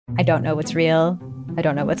I don't know what's real. I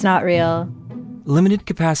don't know what's not real. Limited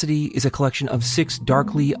Capacity is a collection of 6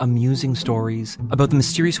 darkly amusing stories about the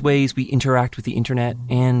mysterious ways we interact with the internet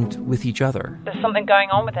and with each other. There's something going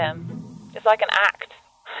on with him. It's like an act.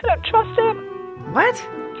 I don't trust him. What?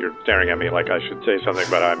 You're staring at me like I should say something,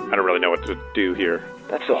 but I don't really know what to do here.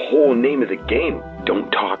 That's the whole name of the game.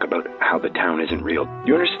 Don't talk about how the town isn't real.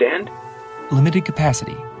 You understand? Limited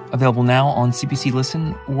Capacity. Available now on CBC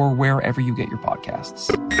Listen or wherever you get your podcasts.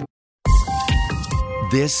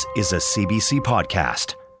 This is a CBC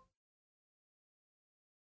podcast.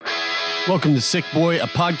 Welcome to Sick Boy, a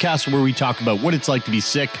podcast where we talk about what it's like to be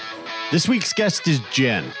sick. This week's guest is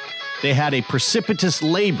Jenn. They had a precipitous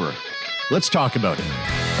labor. Let's talk about it.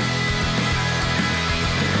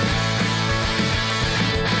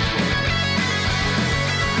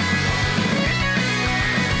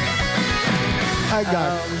 I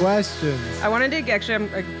got questions. I wanted to actually.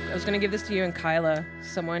 I was going to give this to you and Kyla.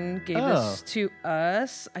 Someone gave this to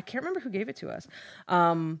us. I can't remember who gave it to us. Because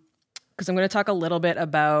I'm going to talk a little bit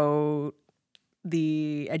about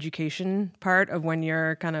the education part of when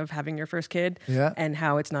you're kind of having your first kid, and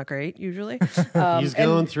how it's not great usually. He's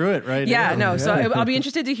going through it right now. No. So I'll be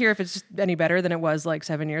interested to hear if it's any better than it was like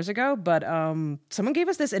 7 years ago. But someone gave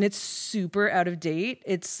us this, and it's super out of date.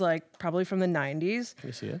 It's like probably from the 90s. Can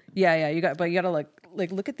you see it? Yeah. You got to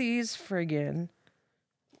like look at these friggin'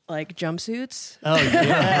 like jumpsuits. Oh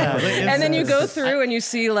yeah. And then you go through and you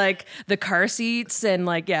see like the car seats and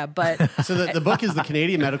like, but. So the book is the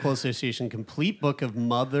Canadian Medical Association Complete Book of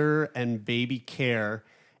Mother and Baby Care.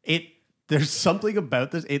 There's something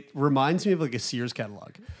about this. It reminds me of like a Sears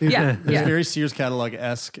catalog. Yeah. It's very Sears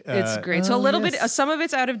catalog-esque. It's great. So a little bit, some of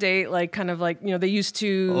it's out of date, like kind of like, they used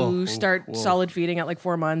to start solid feeding at like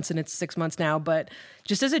 4 months and it's 6 months now. But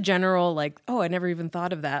just as a general, like, I never even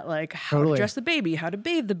thought of that. Like how to dress the baby, how to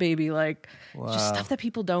bathe the baby, like just stuff that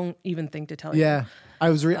people don't even think to tell you. Yeah.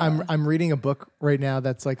 I'm reading a book right now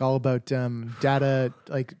that's like all about data,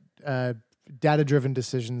 like data-driven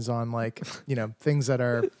decisions on like, things that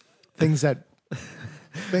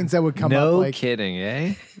would come up. No like, kidding,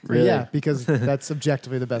 eh? Really? Yeah, because that's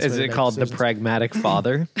objectively the best. Is way it to called make The Pragmatic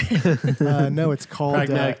Father? No, it's called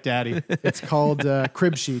Pragmatic Daddy. It's called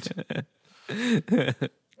Crib Sheet.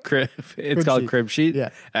 It's called Crib Sheet. Yeah,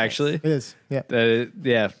 actually, it is.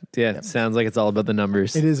 Yeah, yeah. Sounds like it's all about the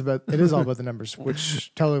numbers. It is all about the numbers,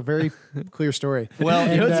 which tell a very clear story.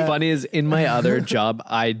 Well, you know what's funny is in my other job,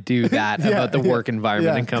 I do that about the work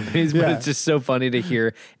environment in companies, but it's just so funny to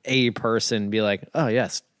hear a person be like, "Oh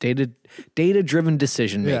yes, data-driven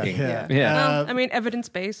decision making." Well, I mean,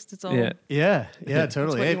 evidence-based. It's all. Yeah,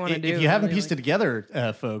 totally. What you wanna do, if you haven't really, pieced it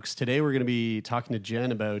together, folks, today we're going to be talking to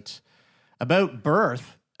Jenn about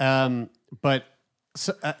birth. But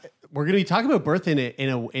we're going to be talking about birth in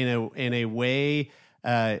a way,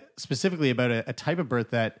 specifically about a type of birth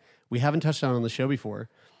that we haven't touched on the show before.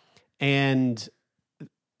 And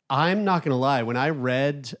I'm not going to lie, when I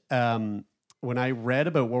read about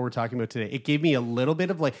what we're talking about today, it gave me a little bit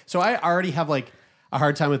of like, so I already have like a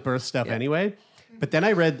hard time with birth stuff anyway. But then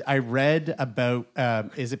I read about,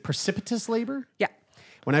 is it precipitous labor? Yeah.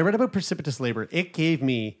 When I read about precipitous labor, it gave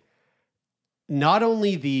me not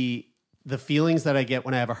only the feelings that I get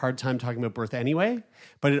when I have a hard time talking about birth anyway,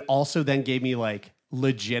 but it also then gave me like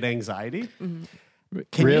legit anxiety.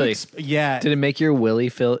 Mm-hmm. Really? Yeah. Did it make your willy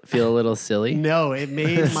feel a little silly? No, it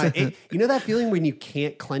made my... you know that feeling when you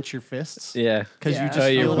can't clench your fists? Yeah. Because you just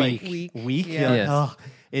feel like weak. Yeah.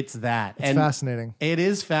 It's that. It's fascinating. It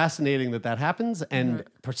is fascinating that happens, and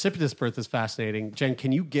precipitous birth is fascinating. Jenn,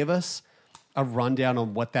 can you give us a rundown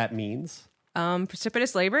on what that means?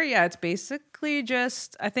 Precipitous labor, it's basically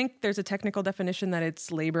just, I think there's a technical definition that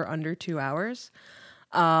it's labor under 2 hours.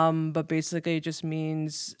 But basically it just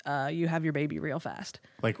means you have your baby real fast.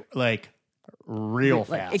 Like real fast.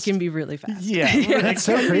 Like, it can be really fast. Yeah. That's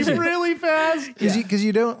so crazy. Really fast. Because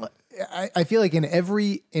you don't, I feel like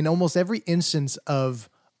in almost every instance of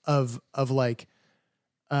like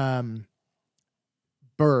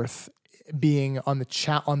birth being on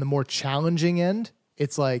the more challenging end,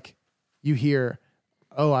 it's like you hear,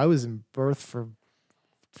 I was in birth for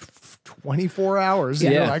 24 hours.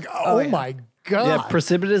 And you're like, my God. Yeah,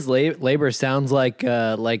 precipitous labor sounds like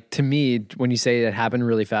to me, when you say it happened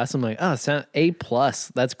really fast, I'm like, A+.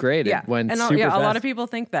 That's great. Yeah. It went and super fast. a lot of people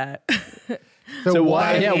think that. So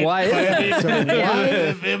why? Yeah, why is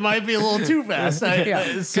it? It might be a little too fast.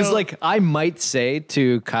 Because I might say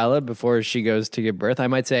to Kyla before she goes to give birth, I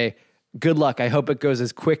might say, good luck. I hope it goes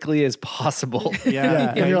as quickly as possible.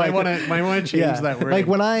 Yeah. You might want to change that word. Like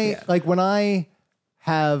when I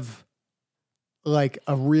have like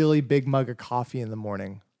a really big mug of coffee in the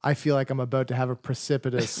morning, I feel like I'm about to have a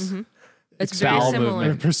precipitous. It's very Bowel similar.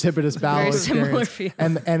 movement. A precipitous bowel Very experience. similar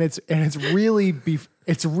and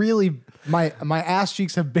it's really my ass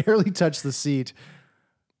cheeks have barely touched the seat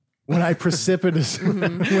when I precipitous. I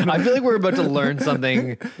feel like we're about to learn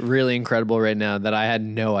something really incredible right now that I had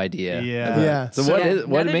no idea. Yeah. about. Yeah. So what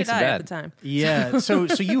Neither makes did it I bad? at the time. Yeah. So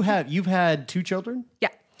you've had 2 children? Yeah.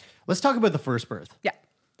 Let's talk about the first birth. Yeah.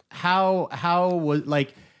 How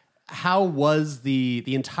was the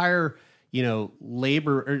entire,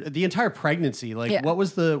 labor or the entire pregnancy? Like Yeah. what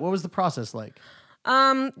was the process like?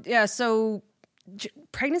 Yeah, so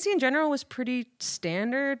pregnancy in general was pretty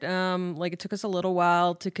standard. Like it took us a little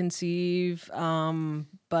while to conceive,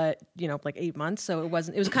 but like 8 months. So it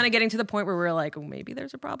was kind of getting to the point where we were like, oh, maybe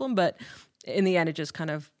there's a problem. But in the end, it just kind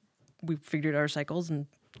of, we figured our cycles and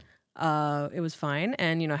it was fine.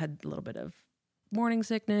 And, I had a little bit of morning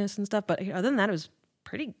sickness and stuff. But other than that, it was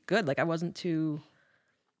pretty good. Like I wasn't too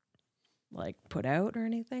like put out or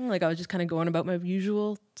anything. Like I was just kind of going about my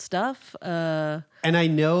usual stuff. And I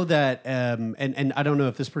know that, and I don't know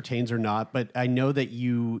if this pertains or not, but I know that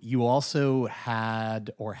you also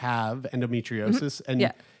had or have endometriosis. And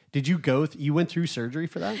Yeah. did you you went through surgery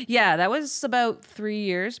for that? Yeah, that was about 3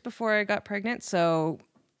 years before I got pregnant. So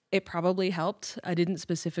it probably helped. I didn't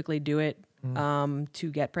specifically do it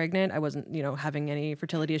to get pregnant. I wasn't, having any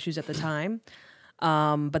fertility issues at the time.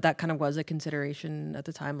 But that kind of was a consideration at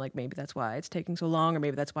the time. Like maybe that's why it's taking so long, or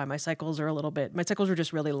maybe that's why my cycles were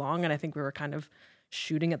just really long. And I think we were kind of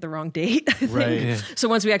shooting at the wrong date. I think. Right. Yeah. So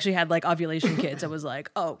once we actually had like ovulation kits, I was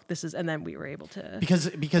like, oh, and then we were able to. Because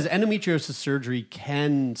endometriosis surgery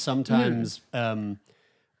can sometimes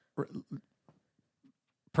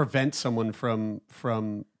prevent someone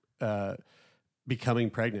from becoming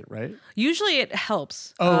pregnant, right? Usually it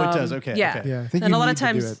helps. Oh, it does. Okay. Yeah. Okay. Yeah, I think And you a lot need of to do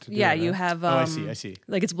times, it to do yeah, it, you right? have. I see.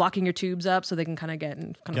 Like it's blocking your tubes up, so they can kind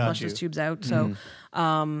of flush those tubes out. So,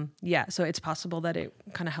 so it's possible that it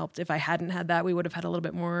kind of helped. If I hadn't had that, we would have had a little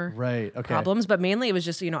bit more Right. Okay. problems. But mainly, it was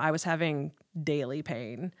just I was having daily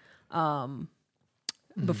pain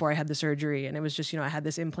before I had the surgery, and it was just I had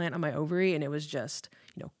this implant on my ovary, and it was just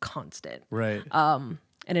constant. Right.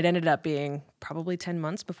 And it ended up being probably 10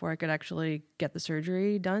 months before I could actually get the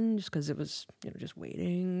surgery done, just because it was, just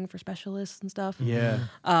waiting for specialists and stuff. Yeah.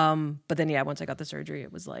 But then, once I got the surgery,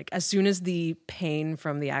 it was like, as soon as the pain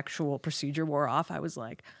from the actual procedure wore off, I was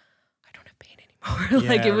like, I don't have pain anymore.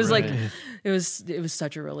 Like, it was right. like, it was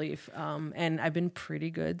such a relief. And I've been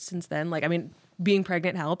pretty good since then. Like, I mean, being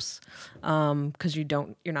pregnant helps, because you're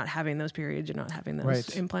not having those periods, you're not having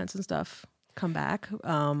those implants and stuff come back.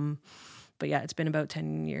 But yeah, it's been about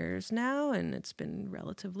 10 years now, and it's been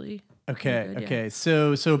relatively Okay. good, Okay.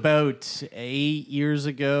 So about 8 years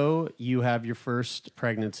ago, you have your first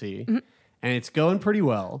pregnancy, and it's going pretty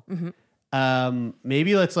well.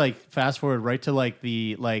 Maybe let's fast forward right to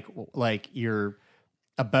the you're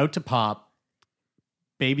about to pop.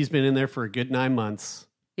 Baby's been in there for a good 9 months.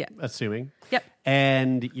 Yeah. Assuming. Yep.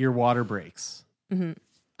 And your water breaks.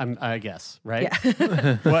 I guess, right?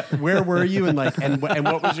 Yeah. Where were you, and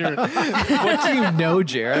what was your? What do you know,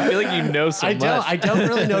 Jared? I feel like you know so much. I don't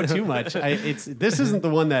really know too much. This isn't the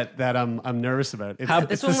one that I'm nervous about.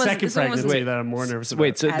 It's the second pregnancy that I'm more nervous about.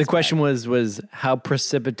 Wait, so the question was how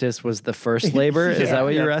precipitous was the first labor? Is that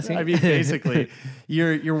what you're asking? I mean, basically,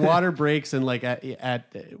 your water breaks, and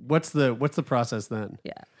at what's the process then?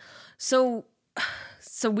 Yeah. So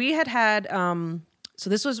we had. So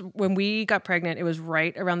this was when we got pregnant. It was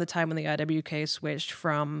right around the time when the IWK switched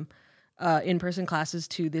from in-person classes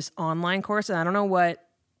to this online course. And I don't know what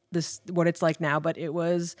it's like now, but it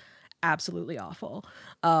was absolutely awful.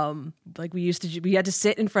 We had to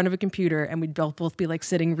sit in front of a computer, and we'd both be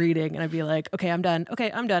sitting reading, and I'd be like, okay, I'm done.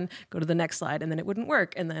 Okay, I'm done. Go to the next slide. And then it wouldn't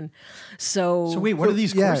work. And then, So wait, what are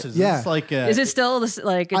these courses? Yeah. Is it still this,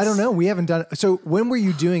 I don't know. We haven't done it. So when were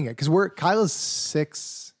you doing it? Because Kyla's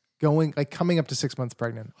 6, coming up to 6 months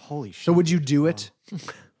pregnant. Holy shit. So would you do it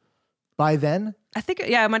by then? I think,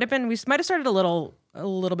 it might have been, we might have started a little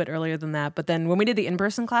bit earlier than that. But then when we did the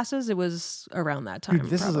in-person classes, it was around that time.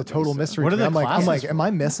 Dude, this is a total mystery. What are the I'm classes? like, am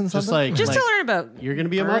I missing something? Just to learn about you're going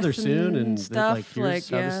to be a mother birth soon, and stuff. here's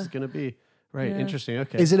how this is going to be. Right. Yeah. Interesting.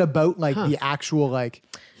 Okay. Is it about the actual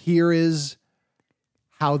here is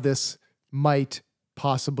how this might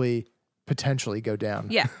possibly potentially go down?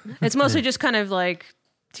 Yeah. It's mostly just kind of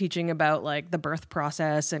teaching about the birth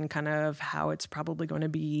process and kind of how it's probably going to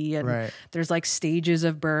be. And there's stages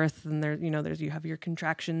of birth, and you have your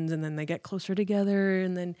contractions, and then they get closer together,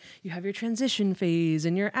 and then you have your transition phase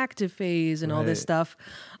and your active phase and all this stuff.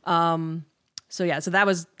 So that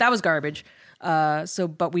was garbage.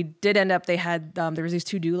 But we did end up, they had, there was these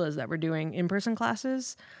 2 doulas that were doing in-person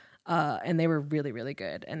classes, and they were really, really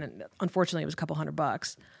good. And then, unfortunately, it was a couple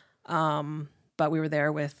 $100. But we were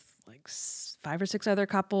there with like 5 or 6 other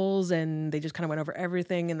couples, and they just kind of went over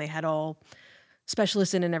everything, and they had all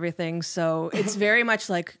specialists in and everything. So it's very much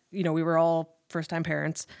like, we were all first-time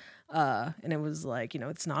parents, and it was like,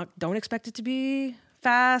 don't expect it to be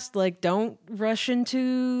fast. Like, don't rush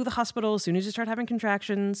into the hospital as soon as you start having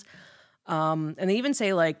contractions. And they even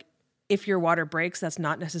say, like, if your water breaks, that's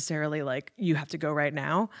not necessarily like you have to go right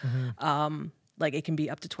now. Like, it can be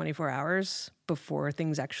up to 24 hours before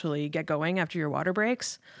things actually get going after your water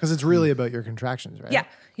breaks. Because it's really about your contractions, right?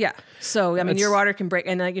 Yeah. So, I mean, your water can break.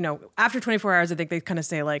 And, like, after 24 hours, I think they kind of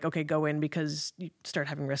say, like, okay, go in because you start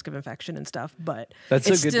having risk of infection and stuff. But that's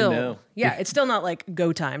it's so good still, to know. Yeah, it's still not, like,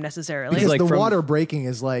 go time necessarily. Because like the water breaking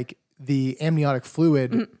is like the amniotic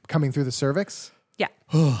fluid coming through the cervix. Yeah.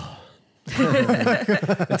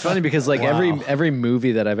 It's funny because, like, every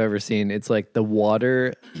movie that I've ever seen, it's like the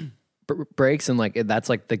water breaks and like that's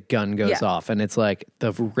like the gun goes off and it's like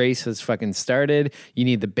the race has fucking started. You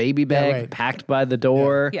need the baby bag packed by the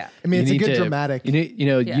door. Yeah. I mean, it's a good to, dramatic. You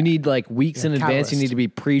need like weeks in advance. catalyst. You need to be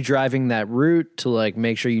pre-driving that route to like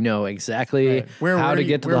make sure you know exactly how to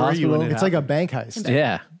get to the hospital. It's like a bank heist.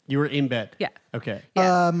 Yeah. You were in bed. Yeah. Okay.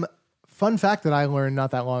 Fun fact that I learned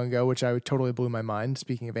not that long ago, which I totally blew my mind.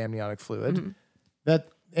 Speaking of amniotic fluid, that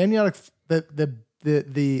amniotic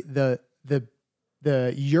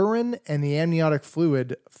the urine and the amniotic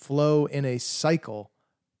fluid flow in a cycle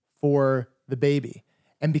for the baby,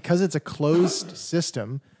 and because it's a closed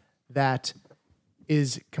system that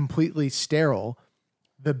is completely sterile,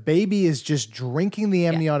 the baby is just drinking the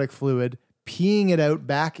amniotic fluid, peeing it out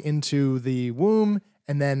back into the womb.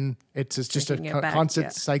 And then it's just a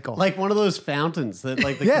constant cycle. Like one of those fountains that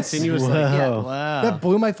like the continuous wow. That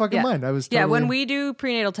blew my fucking mind. I was when we do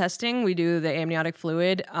prenatal testing, we do the amniotic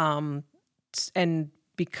fluid and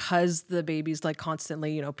because the baby's like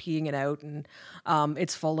constantly, peeing it out and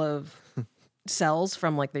it's full of cells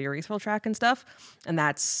from like the urethral tract and stuff. And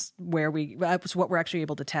that's what we're actually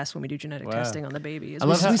able to test when we do genetic testing on the baby. Is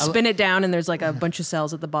we spin it down and there's like a bunch of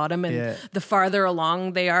cells at the bottom, and the farther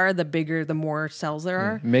along they are, the more cells there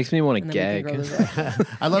are. It makes me want to gag.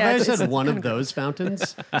 I love how you said one of those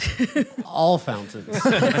fountains. All fountains. What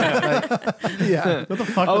the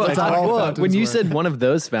fuck was that? When you said one of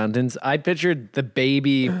those fountains, I pictured the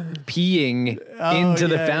baby peeing into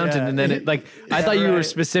the fountain, and then I thought you were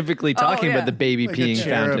specifically talking about the baby like peeing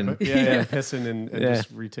fountain. Pissing and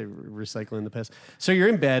just recycling the piss. So you're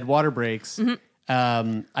in bed, water breaks.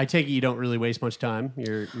 I take it you don't really waste much time.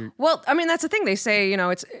 Well, I mean, that's the thing. They say,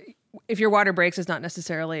 it's if your water breaks, it's not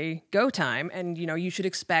necessarily go time. And, you should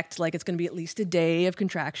expect like it's going to be at least a day of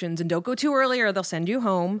contractions, and don't go too early or they'll send you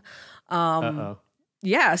home.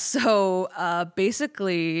 Yeah. So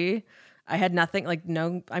basically I had nothing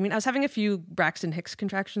I was having a few Braxton Hicks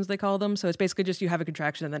contractions, they call them. So it's basically just you have a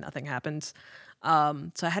contraction and then nothing happens.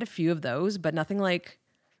 So I had a few of those, but nothing like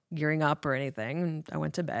gearing up or anything. And I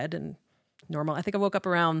went to bed and normal. I think I woke up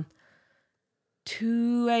around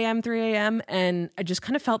 2 a.m., 3 a.m. and I just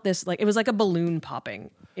kind of felt this, like, it was like a balloon popping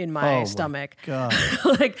in my stomach. God.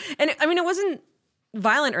 It wasn't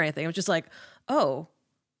violent or anything. It was just like, oh,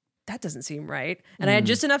 that doesn't seem right. And I had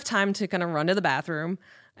just enough time to kind of run to the bathroom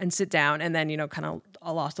and sit down, and then, kind of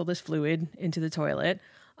I lost all this fluid into the toilet.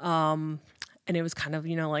 And it was kind of,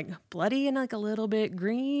 like bloody and like a little bit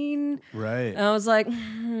green. Right. And I was like,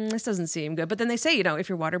 this doesn't seem good. But then they say, if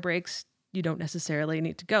your water breaks, you don't necessarily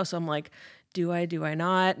need to go. So I'm like, do I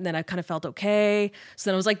not? And then I kind of felt okay. So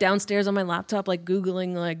then I was like downstairs on my laptop, like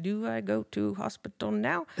Googling, like, do I go to hospital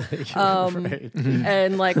now? Right.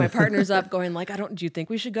 And like my partner's up going like, do you think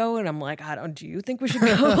we should go? And I'm like, do you think we should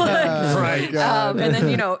go? Right. And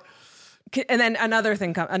then, and then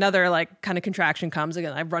another like kind of contraction comes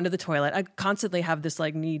again. I run to the toilet. I constantly have this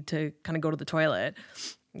like need to kind of go to the toilet,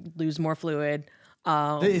 lose more fluid.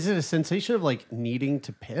 Is it a sensation of like needing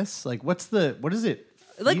to piss? Like what does it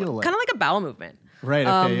feel like? Kind of like a bowel movement. Right.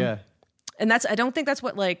 Okay. Yeah. And I don't think that's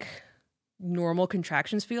what like normal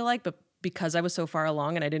contractions feel like, but because I was so far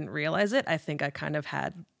along and I didn't realize it, I think I kind of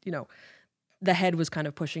had, the head was kind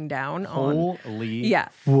of pushing down on. Holy. Yeah.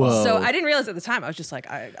 Whoa. So I didn't realize at the time. I was just like,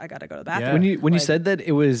 I got to go to the bathroom. Yeah. When you said that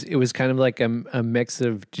it was kind of like a mix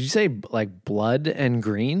of, did you say like blood and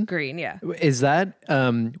green? Green, yeah. Is that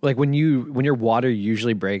like when your water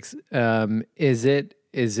usually breaks, is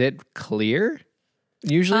it clear?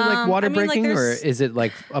 Usually like water breaking, or is it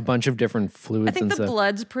like a bunch of different fluids? I think and the stuff?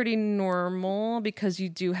 blood's pretty normal because you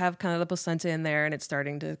do have kind of the placenta in there and it's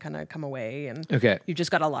starting to kind of come away, and you've just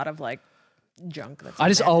got a lot of like junk. That's I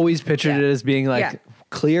just always pictured it as being like Yeah.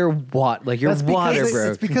 clear water, like your water, bro.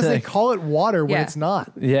 It's because they call it water when Yeah. it's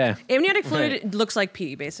not. Yeah. Amniotic fluid looks like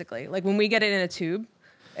pee, basically. Like when we get it in a tube,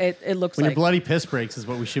 it looks When like your bloody piss breaks is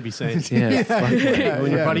what we should be saying. Yeah.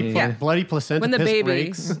 When your Yeah. bloody placenta When the piss baby-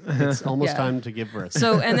 breaks, it's almost Yeah. time to give birth.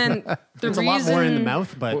 So, and then the it's a reason lot more in the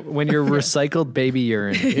mouth, but When you're recycled baby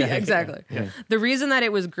urine. yeah, exactly. The reason that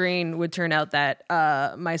it was green would turn out that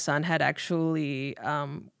my son had actually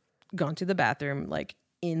gone to the bathroom like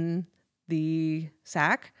in the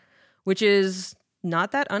sack, which is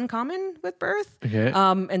not that uncommon with birth. Okay.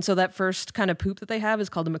 And so that first kind of poop that they have is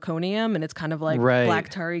called a meconium, and it's kind of like Right. black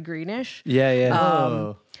tarry greenish. Yeah, yeah.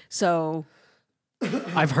 oh, So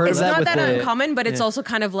I've heard it's of that not with that the uncommon, but it's also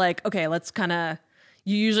kind of like, okay, let's kind of,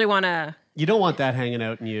 you usually want to, you don't want that hanging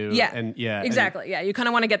out in you. yeah, and yeah, exactly. Yeah, you kind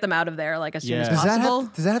of want to get them out of there like as soon as Yeah. possible.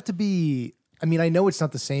 Does that have to be? I mean, I know it's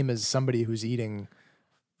not the same as somebody who's eating,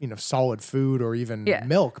 solid food or even Yeah.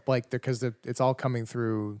 milk, like because it's all coming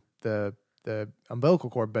through the umbilical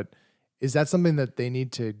cord. But is that something that they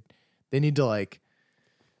need to like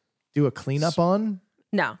do a cleanup on?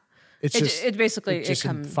 No, It's it, just it basically it just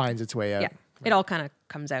comes. finds its way out. Yeah, it all kind of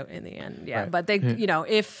comes out in the end. Yeah, Right. but they,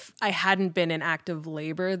 if I hadn't been in active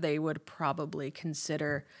labor, they would probably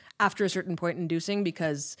consider after a certain point inducing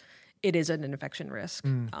because it is an infection risk.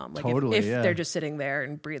 Like totally, if yeah. they're just sitting there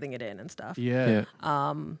and breathing it in and stuff. yeah.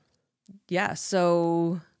 Yeah,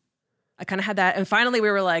 so I kind of had that, and finally we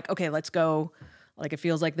were like, okay, let's go. Like it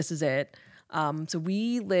feels like this is it. So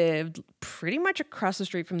we lived pretty much across the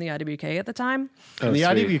street from the IWK at the time. And the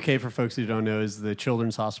sweet. IWK, for folks who don't know, is the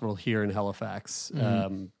Children's Hospital here in Halifax.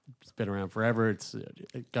 It's been around forever. It's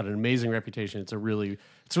got an amazing reputation. It's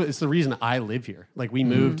the reason I live here. Like we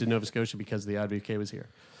moved to Nova Scotia because the IWK was here.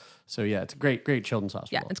 So yeah, it's a great children's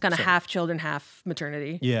hospital. Yeah, it's kind of half children, half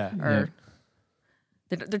maternity. Yeah. Or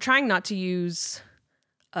they're trying not to use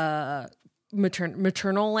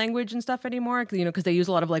maternal language and stuff anymore, because they use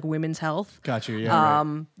a lot of like women's health. Gotcha. Yeah.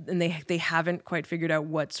 Right. And they haven't quite figured out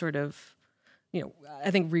what sort of,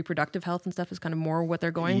 I think reproductive health and stuff is kind of more what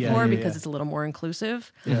they're going for because it's a little more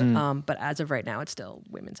inclusive. But as of right now, it's still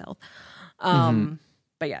women's health.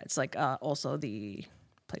 But yeah, it's like also the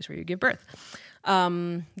place where you give birth.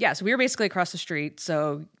 So we were basically across the street.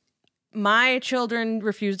 So my children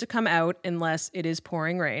refuse to come out unless it is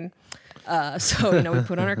pouring rain. So we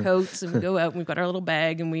put on our coats and we go out and we've got our little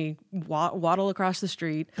bag and we waddle across the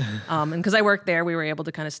street. And because I worked there, we were able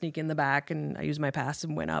to kind of sneak in the back, and I used my pass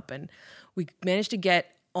and went up, and we managed to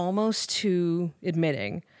get almost to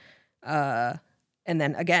admitting. And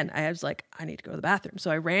then again, I was like, I need to go to the bathroom.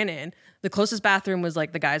 So I ran in. The closest bathroom was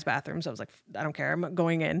like the guy's bathroom. So I was like, I don't care, I'm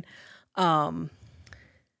going in.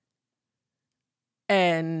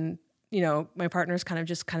 And my partner's kind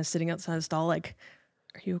of sitting outside the stall like,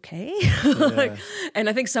 are you okay? Like, and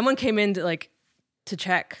I think someone came in to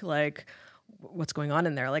check like what's going on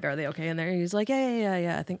in there. Like, are they okay in there? And he's like,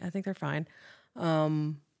 yeah. I think they're fine.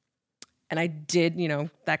 And I did,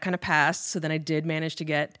 that kind of passed. So then I did manage to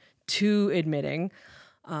get to admitting.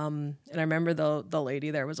 And I remember the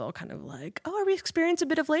lady there was all kind of like, oh, are we experiencing a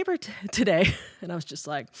bit of labor today? And I was just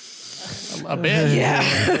like, a bit.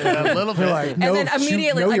 Yeah. A little bit. Like, and then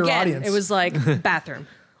immediately know your again, audience. it was like bathroom.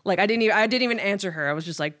 Like I didn't even answer her. I was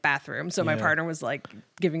just like bathroom. So my partner was like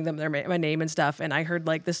giving them my name and stuff. And I heard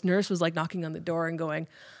like this nurse was like knocking on the door and going,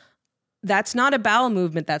 that's not a bowel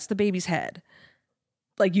movement. That's the baby's head.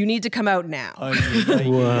 Like you need to come out now.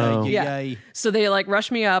 Wow. Yeah. So they like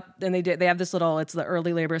rushed me up, and they have this it's the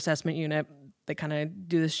early labor assessment unit. They kind of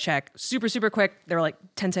do this check super, super quick. They're like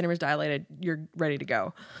 10 centimeters dilated. You're ready to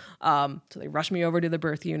go. So they rushed me over to the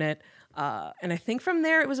birth unit. And I think from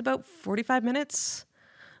there it was about 45 minutes.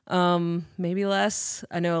 Maybe less.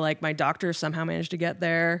 I know like my doctor somehow managed to get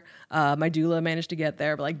there. My doula managed to get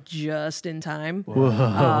there, but like just in time.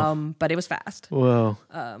 But it was fast. Whoa.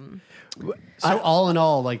 So all in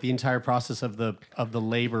all, like the entire process of the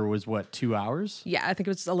labor was what, 2 hours? Yeah, I think it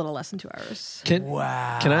was a little less than 2 hours. Can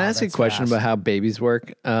I ask a question about how babies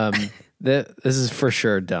work? This is for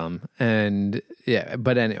sure dumb. And yeah,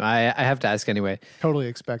 but anyway, I have to ask anyway. Totally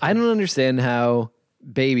expected. I don't understand how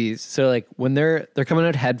babies, so like when they're coming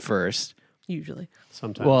out head first, Usually.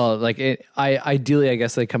 Sometimes. well, like ideally, I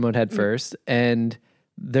guess they come out head first, and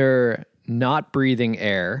they're not breathing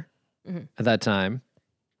air at that time,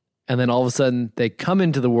 and then all of a sudden they come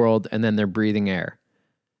into the world, and then they're breathing air.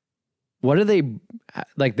 What are they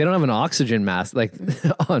like? They don't have an oxygen mask like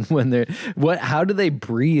on when they're how do they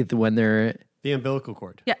breathe when they're the umbilical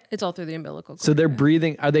cord. Yeah, it's all through the umbilical cord. so they're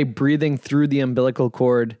breathing? Are they breathing through the umbilical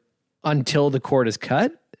cord until the cord is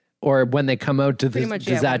cut, or when they come out? Pretty much,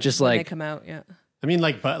 does that just when like they come out? Yeah. I mean,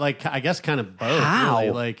 but I guess kind of both. How?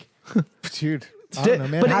 Really. Like, Dude, I don't know,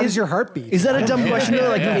 man. How does your heart beat? Is that a dumb question? yeah,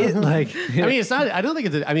 Like, I mean, it's not. I don't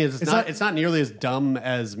think it's. I mean, it's not nearly as dumb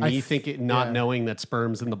as me not knowing that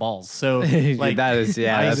sperm's in the balls. So, like that is,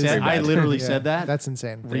 I literally said that. That's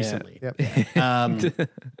insane. Recently, Yep.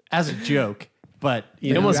 As a joke. But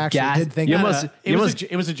you know, almost it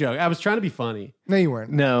was a joke. I was trying to be funny. No, you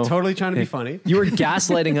weren't. No, Totally trying to be funny. You were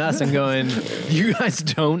gaslighting us and going, "You guys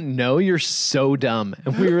don't know. You're so dumb."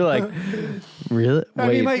 And we were like, "Really?" I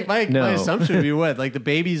mean, my assumption would be what, like the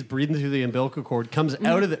baby's breathing through the umbilical cord, comes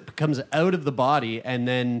out of the body, and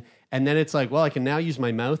then it's like, well, I can now use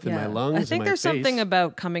my mouth and my lungs. I think and my there's face. something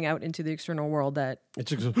about coming out into the external world that it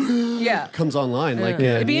just comes online. Like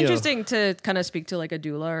it'd be interesting to kind of speak to like a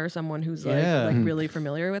doula or someone who's like really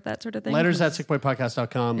familiar with that sort of thing. Letters at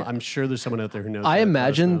sickboypodcast.com. I'm sure there's someone out there who knows. I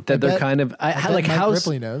imagine that they're kind of like how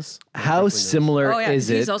Ripley knows. How similar is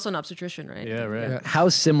it? He's also an obstetrician, right? Yeah, right. Yeah. How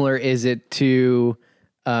similar is it to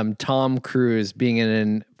Tom Cruise being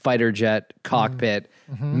in a fighter jet cockpit,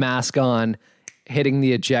 mask on, hitting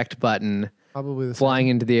the eject button, Probably the flying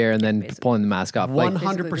into the air, and then pulling the mask off?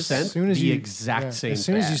 100%. The exact same. As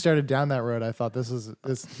soon as you started down that road, I thought this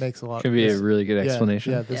makes a lot. Could be a really good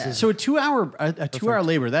explanation. Yeah, this is So a 2 hour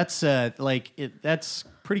labor. That's that's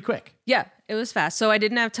pretty quick. Yeah, it was fast. So I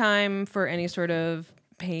didn't have time for any sort of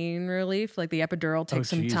pain relief. Like the epidural takes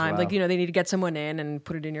some time. wow. Like, they need to get someone in and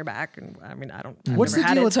put it in your back. And I mean, I've What's never the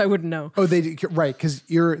had deal it, with- so I wouldn't know. Oh, right, because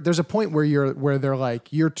there's a point where they're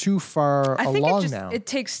like, you're too far I think along now. it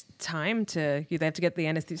takes time they have to get the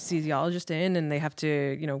anesthesiologist in, and they have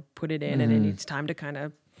to, put it in, and it needs time to kind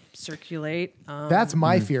of circulate. That's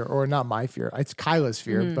my fear, or not my fear. It's Kyla's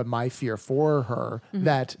fear, but my fear for her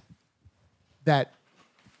that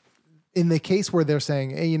in the case where they're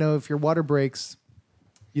saying, hey, if your water breaks,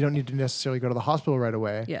 you don't need to necessarily go to the hospital right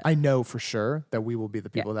away. Yeah. I know for sure that we will be the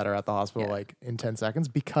people that are at the hospital like in 10 seconds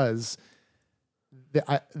because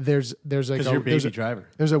there's like Because you're baby driver.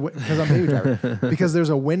 because I'm baby driver. Because there's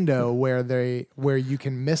a window where you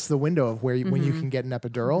can miss the window of when you can get an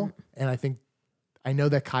epidural, and I know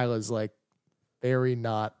that Kyla's like very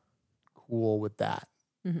not cool with that.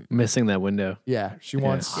 Missing that window. Yeah, she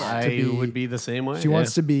wants. I would be the same way. She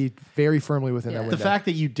wants to be very firmly within that window. The fact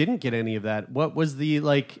that you didn't get any of that, what was the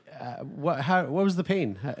what was the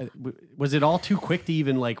pain? Was it all too quick to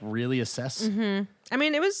even like really assess? I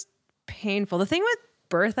mean, it was painful. The thing with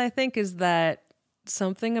birth, I think, is that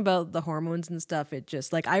something about the hormones and stuff, it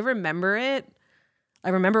just like I remember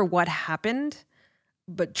what happened,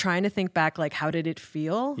 but trying to think back, like, how did it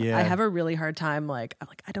feel? Yeah. I have a really hard time.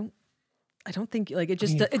 I don't think like it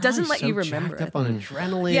just it doesn't let you remember jacked it. up on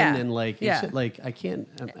adrenaline and I can't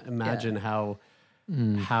imagine how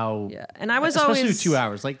And I was especially always with 2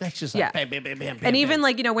 hours like that's just like bam, bam, bam, bam, and bam, even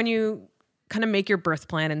bam. like when you kind of make your birth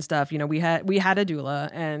plan and stuff, we had a doula,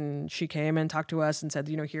 and she came and talked to us and said,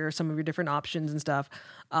 here are some of your different options and stuff.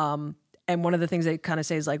 And one of the things they kind of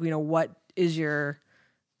say is like, what is your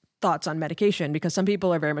thoughts on medication? Because some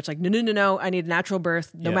people are very much like, no, I need a natural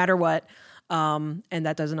birth no matter what. And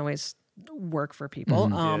that doesn't always work for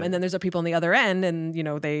people. And then there's people on the other end, and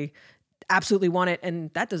they absolutely want it,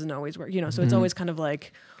 and that doesn't always work. So it's always kind of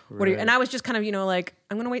like, what are you? And I was just kind of like,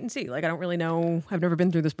 I'm gonna wait and see. Like, I don't really know. I've never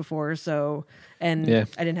been through this before, so I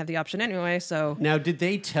didn't have the option anyway. So now, did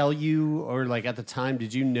they tell you, or like at the time,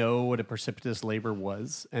 did you know what a precipitous labor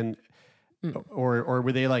was, and or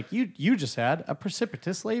were they like, you just had a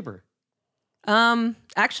precipitous labor?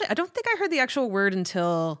 Actually, I don't think I heard the actual word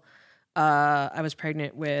until I was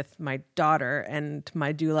pregnant with my daughter, and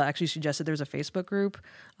my doula actually suggested there's a Facebook group,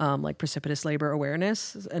 like Precipitous Labor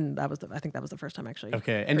Awareness, and I think that was the first time actually.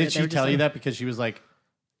 Okay, and did she tell you that because she was like,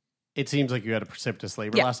 it seems like you had a precipitous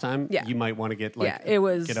labor last time. Yeah. You might want to get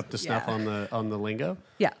get up to snuff on the lingo.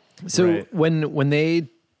 Yeah. So when they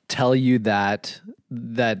tell you that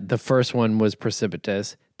the first one was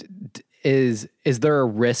precipitous, is there a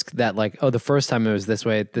risk that like, the first time it was this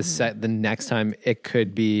way, the next time it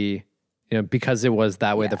could be, because it was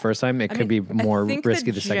that way the first time, it could be more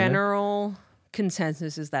risky the second time? The general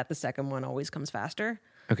consensus is that the second one always comes faster.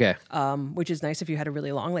 Okay. Which is nice if you had a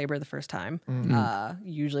really long labor the first time.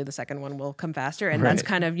 Usually the second one will come faster. And that's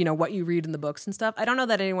kind of, what you read in the books and stuff. I don't know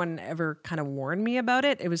that anyone ever kind of warned me about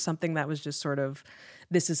it. It was something that was just sort of,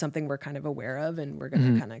 this is something we're kind of aware of, and we're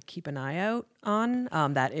going to kind of keep an eye out on,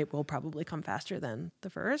 that it will probably come faster than the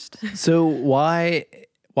first. So why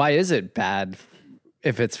is it bad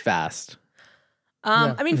if it's fast?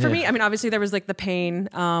 I mean, for me, obviously there was like the pain.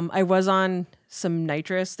 I was on some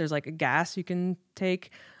nitrous. There's like a gas you can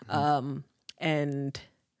take. And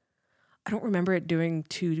I don't remember it doing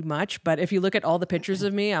too much, but if you look at all the pictures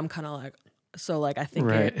of me, I'm kind of like, So like I think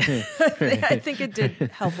Right. I think it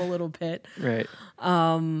did help a little bit. Right.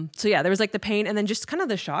 So yeah, there was like the pain and then just kind of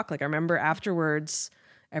the shock. Like I remember afterwards,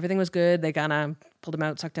 everything was good. They kind of pulled him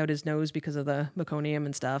out, sucked out his nose because of the meconium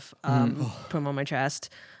and stuff. Put him on my chest.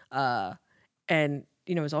 And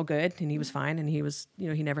it was all good and he was fine and he was,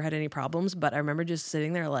 he never had any problems. But I remember just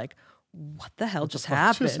sitting there like, what the hell just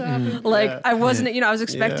happened? Like I wasn't, I was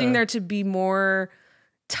expecting there to be more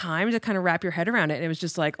time to kind of wrap your head around it. And it was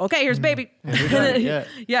just like, okay, here's baby. And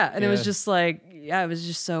it was just like, it was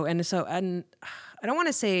just and I don't want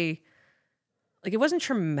to say like it wasn't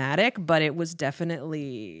traumatic, but it was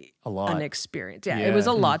definitely an experience. Yeah, it was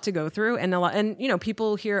a lot to go through and a lot. And,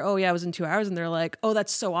 people hear, oh yeah, I was in 2 hours and they're like, oh,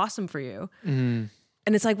 that's so awesome for you. Mm-hmm.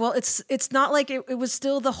 And it's like, well, it's not like it was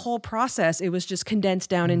still the whole process. It was just condensed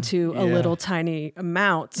down into a little tiny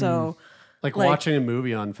amount. So like watching a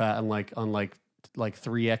movie on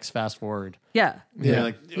 3x fast forward. Yeah.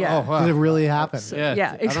 Like, oh wow. Did it really happen?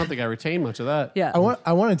 I don't think I retained much of that. Yeah.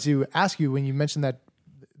 I wanted to ask you when you mentioned that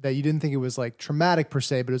you didn't think it was like traumatic per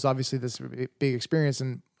se, but it was obviously this big experience.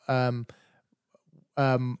 And a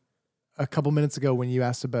couple minutes ago when you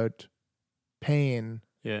asked about pain,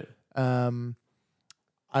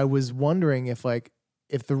 I was wondering if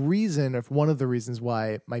one of the reasons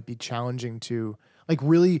why it might be challenging to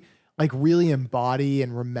really embody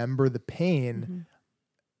and remember the pain,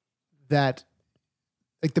 that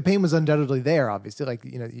like the pain was undoubtedly there, obviously, like,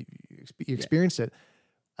 you experienced it.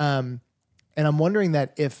 And I'm wondering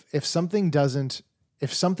that if something doesn't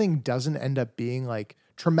end up being like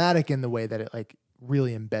traumatic in the way that it like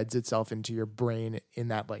really embeds itself into your brain in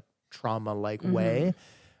that like trauma like way,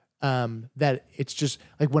 that it's just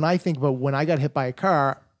like when I think about when I got hit by a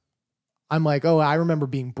car, I'm like, oh, I remember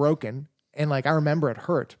being broken and like I remember it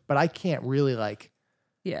hurt, but I can't really like,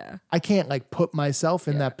 I can't like put myself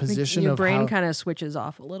in that position. Your brain kind of switches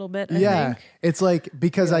off a little bit. I think. It's like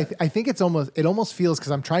because I think it almost feels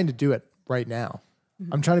because I'm trying to do it right now.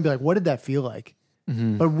 I'm trying to be like, what did that feel like?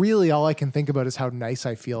 But really, all I can think about is how nice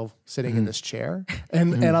I feel sitting in this chair,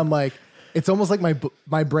 and I'm like, it's almost like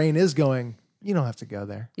my brain is going, you don't have to go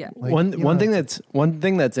there. Yeah. Like, one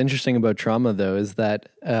thing that's interesting about trauma though is that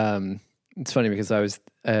it's funny because I was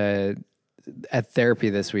at therapy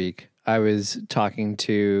this week. I was talking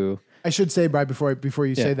to. I should say, Brad, before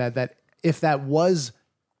you say that if that was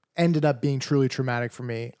ended up being truly traumatic for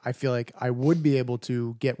me, I feel like I would be able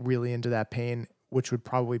to get really into that pain, which would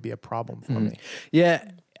probably be a problem for me. Yeah,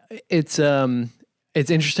 it's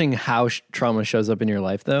interesting how trauma shows up in your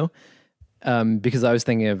life though. Because I was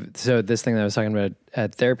thinking of, this thing that I was talking about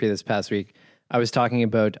at therapy this past week, I was talking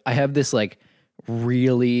about, I have a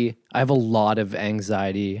lot of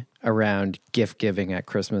anxiety around gift giving at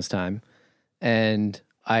Christmas time. And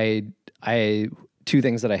I two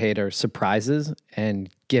things that I hate are surprises and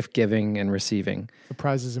gift giving and receiving.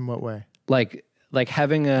 Surprises in what way? Like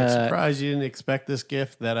having a... I'm surprised you didn't expect this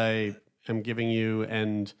gift that I am giving you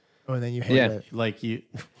and... Oh, and then you hate it. Like you...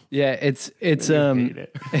 Yeah, it's it's no,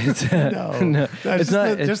 it's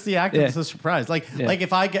not just the act of the surprise. Like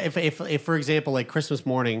if for example, like Christmas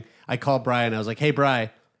morning, I called Brian. I was like, "Hey, Brian,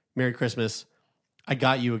 Merry Christmas. I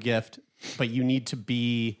got you a gift, but you need to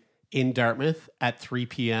be in Dartmouth at 3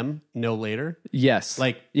 p.m. no later." Yes,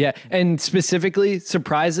 and specifically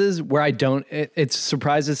surprises where I don't. It's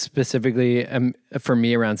surprises specifically for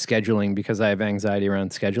me around scheduling because I have anxiety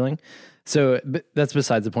around scheduling. So that's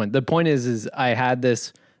besides the point. The point is I had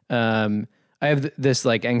this. I have this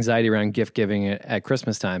like anxiety around gift giving at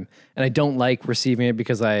Christmas time, and I don't like receiving it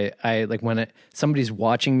because I like when somebody's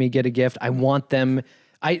watching me get a gift, I want them.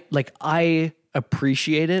 I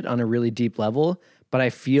appreciate it on a really deep level, but I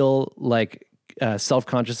feel like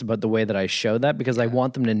self-conscious about the way that I show that because I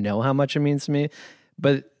want them to know how much it means to me.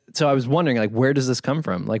 But so I was wondering, like, where does this come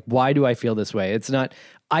from? Like, why do I feel this way? It's not.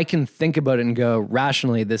 I can think about it and go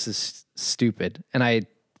rationally, this is stupid, and I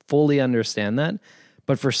fully understand that.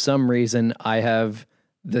 But for some reason, I have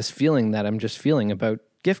this feeling that I'm just feeling about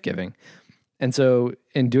gift giving. And so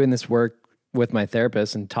in doing this work with my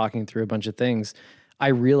therapist and talking through a bunch of things, I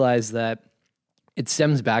realized that it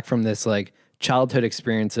stems back from this like childhood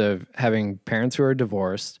experience of having parents who are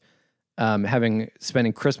divorced,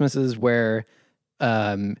 spending Christmases where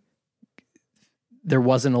there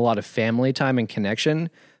wasn't a lot of family time and connection.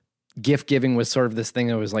 Gift giving was sort of this thing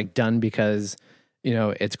that was like done because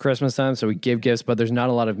it's Christmas time, so we give gifts, but there's not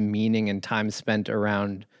a lot of meaning and time spent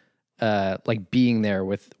around like being there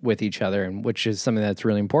with each other, and which is something that's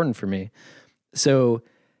really important for me. So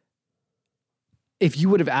if you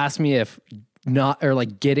would have asked me if not, or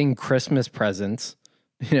like getting Christmas presents,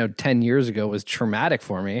 10 years ago was traumatic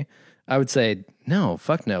for me, I would say, no,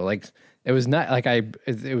 fuck no. Like It was not like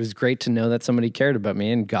it was great to know that somebody cared about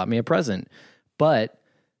me and got me a present. But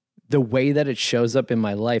the way that it shows up in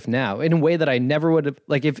my life now, in a way that I never would have,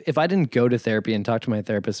 like if I didn't go to therapy and talk to my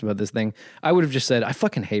therapist about this thing, I would have just said, I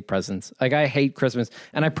fucking hate presents. Like I hate Christmas.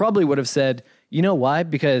 And I probably would have said, you know why?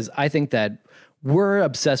 Because I think that we're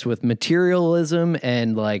obsessed with materialism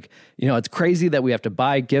and like, it's crazy that we have to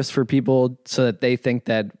buy gifts for people so that they think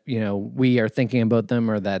that, we are thinking about them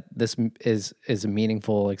or that this is a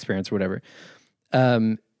meaningful experience or whatever.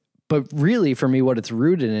 But really for me, what it's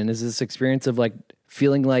rooted in is this experience of like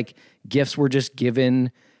feeling like gifts were just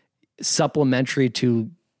given supplementary to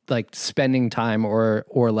like spending time or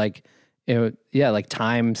like, like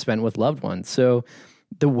time spent with loved ones. So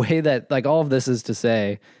the way that like all of this is to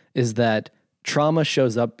say is that trauma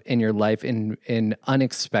shows up in your life in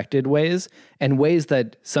unexpected ways and ways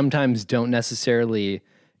that sometimes don't necessarily,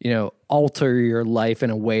 alter your life in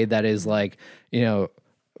a way that is like,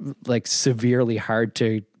 like severely hard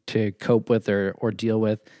to cope with or deal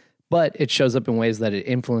with. But it shows up in ways that it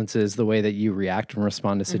influences the way that you react and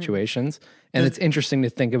respond to situations. And it's interesting to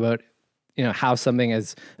think about, how something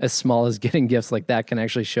as small as getting gifts like that can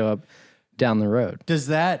actually show up down the road. Does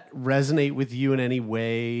that resonate with you in any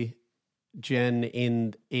way, Jen,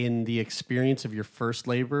 in the experience of your first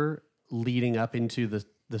labor leading up into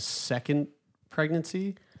the second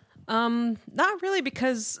pregnancy? Not really,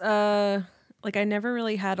 because like I never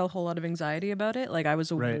really had a whole lot of anxiety about it. Like I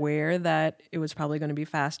was aware that it was probably going to be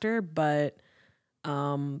faster, but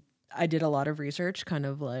I did a lot of research, kind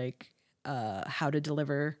of like how to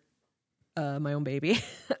deliver my own baby,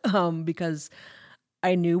 because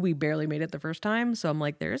I knew we barely made it the first time. So I'm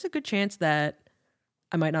like, there's a good chance that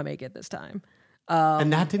I might not make it this time.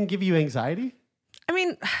 And that didn't give you anxiety? I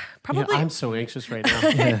mean, probably. I'm so anxious right now.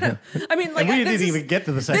 I mean, like, and we didn't even get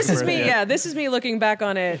to the second. This is me. Yeah, this is me looking back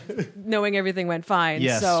on it, knowing everything went fine.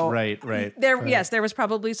 Yes, so right. Yes, there was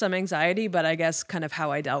probably some anxiety, but I guess kind of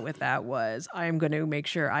how I dealt with that was I am going to make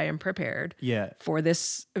sure I am prepared. For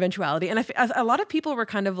this eventuality. And a lot of people were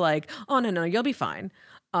kind of like, "Oh no, you'll be fine."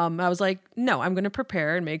 I was like, no, I'm going to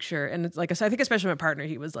prepare and make sure. And it's like, I think especially my partner,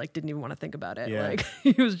 he was like, didn't even want to think about it. Yeah. Like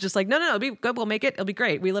he was just like, no, it'll be good. We'll make it. It'll be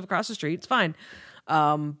great. We live across the street. It's fine.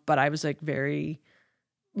 But I was like very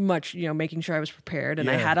much, making sure I was prepared. And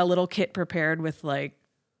I had a little kit prepared with like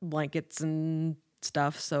blankets and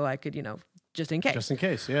stuff so I could, just in case. Just in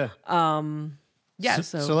case. Yeah.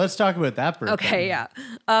 So let's talk about that birth. Okay. Yeah.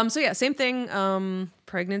 Same thing.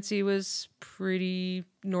 Pregnancy was pretty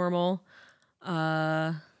normal.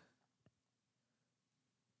 Trying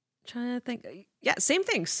to think. Yeah, same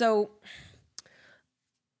thing. So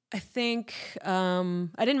I think I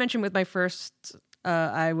didn't mention with my first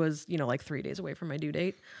I was, like 3 days away from my due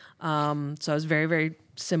date. So I was very, very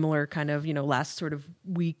similar kind of, last sort of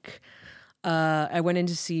week. I went in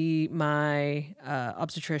to see my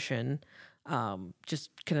obstetrician. Just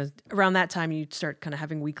kind of around that time you start kind of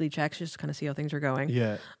having weekly checks just to kind of see how things are going.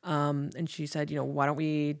 Yeah. And she said, why don't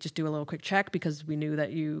we just do a little quick check because we knew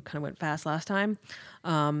that you kind of went fast last time.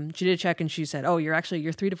 She did a check and she said, oh, you're 3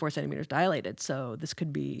 to 4 centimeters dilated. So this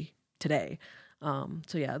could be today. So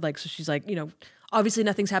she's like, obviously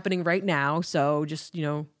nothing's happening right now. So just,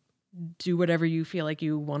 do whatever you feel like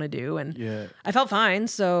you want to do. And I felt fine.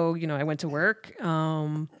 So, I went to work. But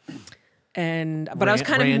I was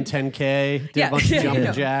kind ran of 10K, did a bunch of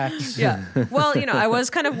jumping jacks. Yeah. Well, I was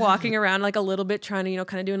kind of walking around like a little bit, trying to,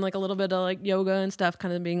 kind of doing like a little bit of like yoga and stuff,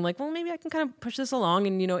 kind of being like, well, maybe I can kind of push this along.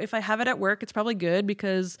 And, if I have it at work, it's probably good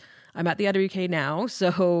because I'm at the other UK now.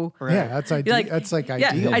 So yeah, that's ideal. That's like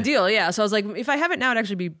ideal. Yeah, ideal. Yeah. So I was like, if I have it now, it'd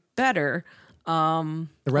actually be better. The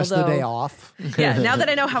rest of the day off. Yeah. Now that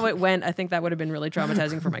I know how it went, I think that would have been really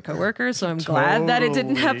traumatizing for my coworkers. So I'm glad that it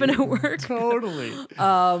didn't happen at work. Totally.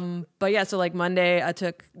 But yeah, so like Monday I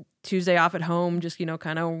took Tuesday off at home, just,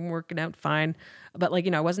 kind of working out fine. But like,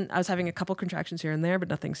 I was having a couple contractions here and there, but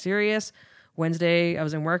nothing serious. Wednesday I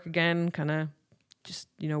was in work again, kind of just,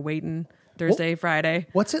 waiting. Thursday, Friday.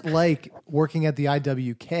 What's it like working at the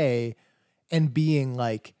IWK and being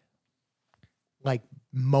like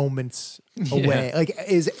moments away? Like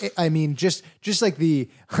just like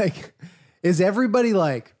is everybody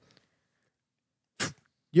like,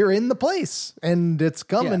 you're in the place and it's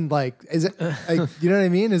coming? Like, is it like, you know what I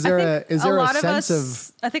mean? Is there a sense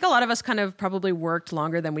of, I think a lot of us kind of probably worked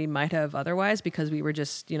longer than we might have otherwise because we were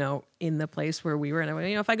just, in the place where we were.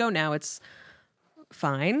 And if I go now, it's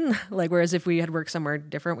fine. Like, whereas if we had worked somewhere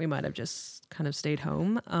different, we might have just kind of stayed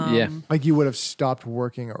home. Like you would have stopped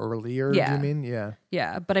working earlier. Yeah. Do you mean? Yeah.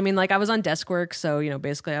 Yeah. But I mean, like I was on desk work. So,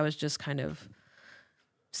 basically I was just kind of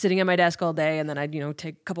sitting at my desk all day and then I'd,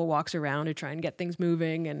 take a couple walks around to try and get things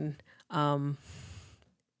moving. And,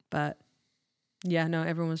 but Yeah, no,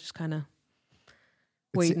 everyone was just kind of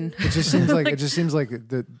waiting. It just seems like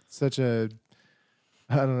such a,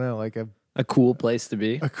 I don't know, like a cool place to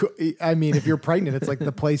be. I mean, if you're pregnant, it's like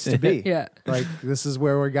the place to be. Yeah. Like, this is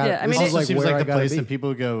where we got. Yeah, I mean, this is It seems like the place be. that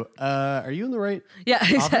people go, are you in the right? Yeah,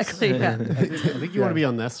 exactly. Yeah. I think you want to be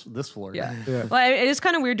on this floor. Yeah. Well, it is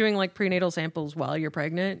kind of weird doing like prenatal samples while you're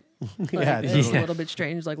pregnant. Like, Yeah, it's a little bit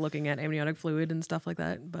strange, like looking at amniotic fluid and stuff like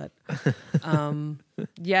that. But,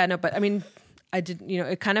 yeah, no, but I mean, I did,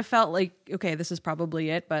 it kind of felt like, okay, this is probably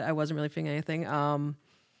it, but I wasn't really feeling anything.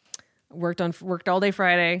 Worked all day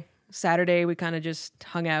Friday. Saturday we kind of just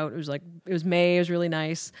hung out. It was May. It was really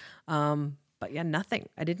nice. But yeah, nothing.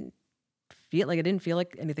 I didn't feel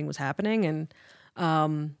like anything was happening. And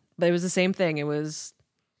but it was the same thing. It was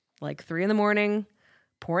like 3 a.m,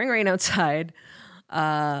 pouring rain outside.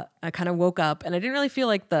 I kind of woke up and I didn't really feel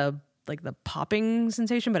like the popping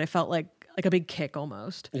sensation, but I felt like a big kick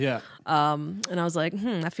almost. Yeah. And I was like,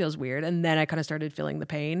 that feels weird. And then I kind of started feeling the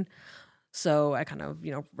pain. So I kind of,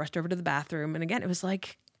 rushed over to the bathroom. And again, it was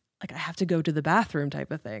like I have to go to the bathroom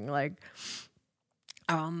type of thing.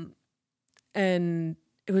 And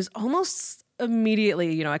it was almost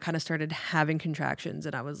immediately, I kind of started having contractions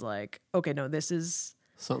and I was like, okay, no, this is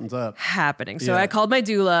Something's up. happening. So I called my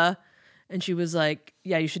doula and she was like,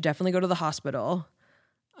 yeah, you should definitely go to the hospital.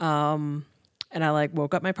 And I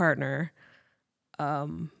woke up my partner.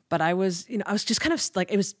 But I was just kind of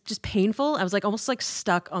it was just painful. I was almost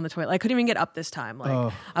stuck on the toilet. I couldn't even get up this time.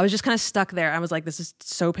 I was just kind of stuck there. I was like, this is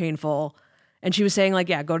so painful. And she was saying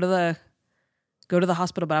yeah, go to the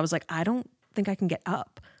hospital. But I was like, I don't think I can get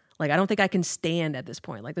up. I don't think I can stand at this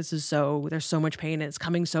point. There's so much pain and it's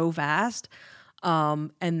coming so fast.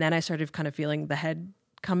 And then I started kind of feeling the head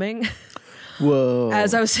coming. Whoa.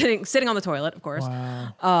 As I was sitting on the toilet, of course.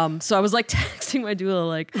 Wow. So I was texting my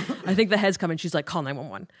doula, I think the head's coming. She's like, call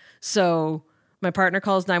 911. So my partner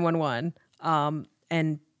calls 911.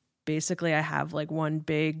 And basically I have I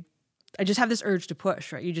just have this urge to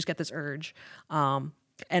push, right? You just get this urge.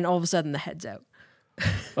 And all of a sudden the head's out.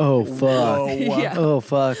 Oh, fuck. Yeah. Oh,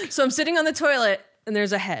 fuck. So I'm sitting on the toilet and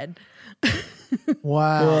there's a head.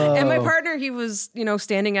 Wow. Whoa. And my partner, he was,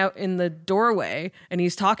 standing out in the doorway and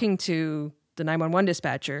he's talking to the 911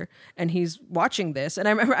 dispatcher and he's watching this. And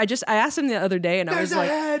I remember I asked him the other day and I was like,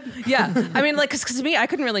 yeah, I mean, cause to me, I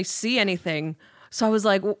couldn't really see anything. So I was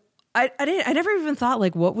like, I never even thought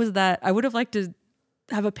what was that? I would have liked to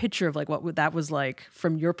have a picture of what that was like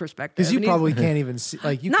from your perspective. Because you probably can't even see,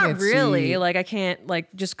 you not can't really see. I can't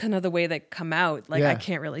just kind of the way they come out. I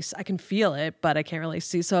can't really, I can feel it, but I can't really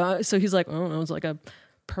see. So he's like, oh no, it's like a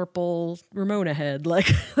purple Ramona head.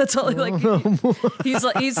 That's all.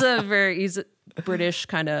 He's a British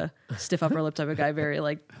kind of stiff upper lip type of guy. Very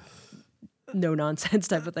no nonsense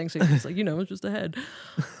type of thing. So he's it's just a head.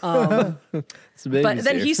 But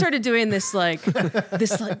then he started doing this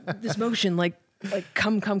this motion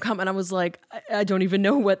come, and I was like, I don't even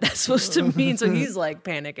know what that's supposed to mean. So he's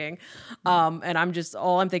panicking, and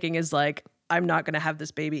all I'm thinking is I'm not gonna have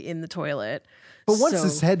this baby in the toilet. But once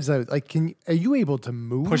this head's out, are you able to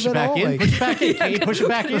move? Push it back in. Push it back in. Can you push it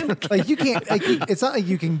back in? You can't. It's not like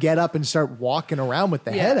you can get up and start walking around with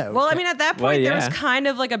the head out. Well, I mean, at that point, there was kind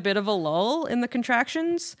of a bit of a lull in the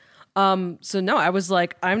contractions. So no, I was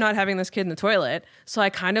like, I'm not having this kid in the toilet. So I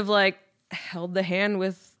kind of held the hand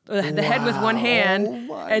with the head with one hand,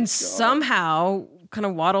 and somehow kind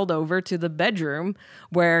of waddled over to the bedroom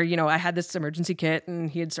where, I had this emergency kit and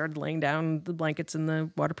he had started laying down the blankets and the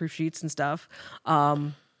waterproof sheets and stuff.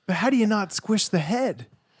 But how do you not squish the head?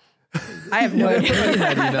 I have no idea.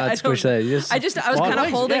 How do you not squish that? I was kind of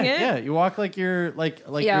holding it. Yeah, you walk like you're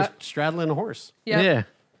you're straddling a horse. Yeah.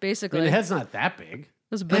 Basically. I mean, the head's not that big.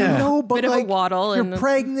 It was a bit, bit of a waddle. You're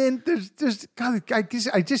pregnant. There's God, I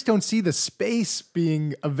just don't see the space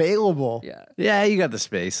being available. Yeah. Yeah, you got the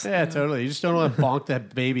space. Yeah, totally. You just don't want to bonk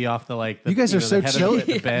that baby off the you guys are so chill.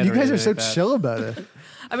 You You guys are so chill about it.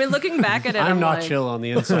 I mean, looking back at it, I'm not chill on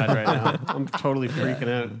the inside right now. I'm totally freaking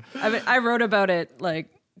out. I mean, I wrote about it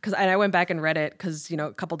because I went back and read it because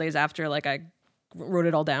a couple days after I wrote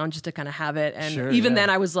it all down just to kind of have it, and then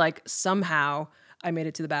I was somehow I made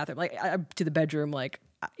it to the bathroom, to the bedroom.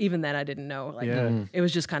 Even then I didn't know. It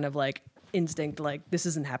was just kind of instinct. This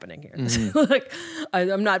isn't happening here.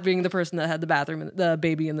 I'm not being the person that had the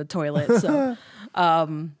baby in the toilet. So,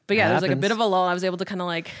 but yeah, there was a bit of a lull. I was able to kind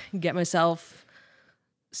of get myself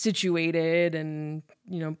situated, and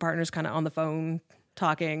partners kind of on the phone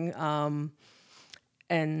talking.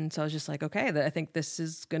 And so I was just okay, I think this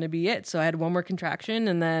is going to be it. So I had one more contraction,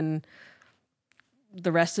 and then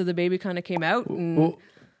the rest of the baby kind of came out. And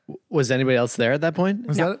was anybody else there at that point?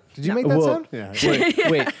 Did you make that sound? Yeah.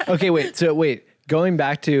 Wait. Okay, wait. So wait. going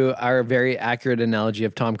back to our very accurate analogy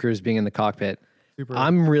of Tom Cruise being in the cockpit,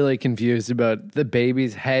 I'm really confused about the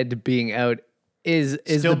baby's head being out. Is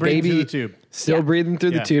still the breathing baby through the tube? Still breathing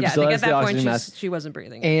through the tube? Yeah, I Still think has at the that oxygen point mask, she wasn't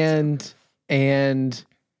breathing. and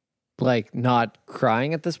like not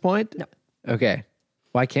crying at this point. No. Okay,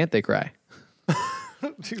 why can't they cry?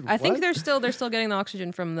 Dude, I think what? they're still getting the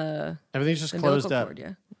oxygen from the Everything's just umbilical closed up. cord,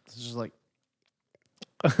 yeah. It's just like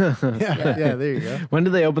yeah, there you go. When do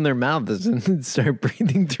they open their mouths and start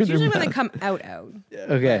breathing through Usually their when they mouth? come out.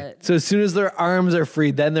 Okay, But- so as soon as their arms are free,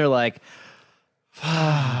 then they're like,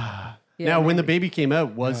 Yeah, now, when the maybe. baby came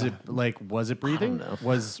out, was it breathing? know.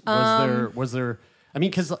 Was there? I mean,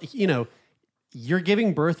 because you're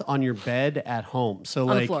giving birth on your bed at home, so On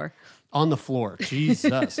the like floor. on the floor.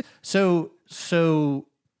 Jesus. so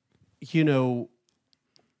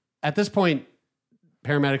at this point,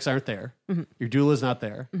 paramedics aren't there. Mm-hmm. Your doula's not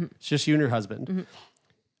there. It's just you and your husband.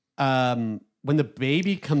 When the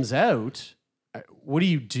baby comes out, what do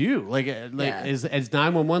you do? Yeah. Is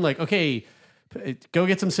 911 like, okay, go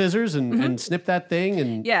get some scissors and snip that thing?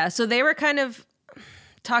 And Yeah, so they were kind of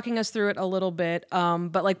talking us through it a little bit.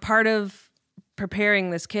 But like part of preparing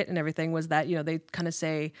this kit and everything was that, they kind of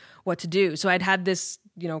say what to do. So I'd had this,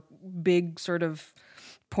 big sort of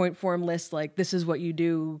point form list, like this is what you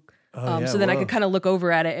do. So then I could kind of look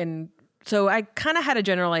over at it. And so I kind of had a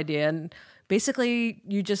general idea, and basically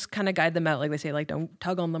you just kind of guide them out. Like they say, like, don't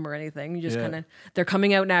tug on them or anything. You just kind of, they're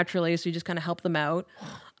coming out naturally. So you just kind of help them out.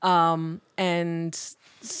 And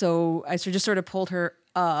so I just sort of pulled her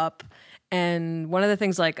up. And one of the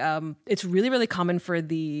things, like, it's really, really common for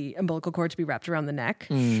the umbilical cord to be wrapped around the neck.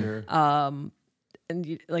 sure.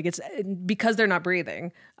 And like, it's because they're not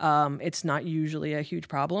breathing. It's not usually a huge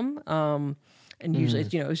problem. And usually,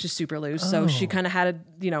 it's, it's just super loose. So she kind of had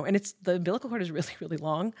and the umbilical cord is really, really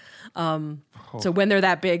long. So when they're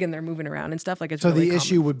that big and they're moving around and stuff, like, it's So really the common.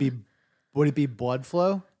 issue would it be blood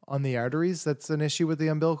flow on the arteries? That's an issue with the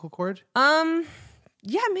umbilical cord?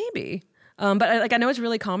 Yeah, maybe. But I know it's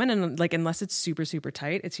really common, and like, unless it's super, super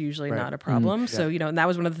tight, it's usually not a problem. So, and that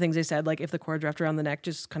was one of the things they said, like, if the cord's wrapped around the neck,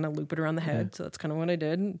 just kind of loop it around the head. So that's kind of what I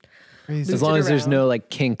did. Crazy. as long as there's around. no like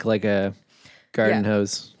kink, like a garden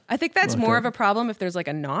hose. I think that's more of a problem if there's like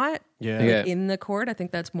a knot Yeah. in the cord. I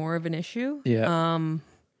think that's more of an issue. Yeah.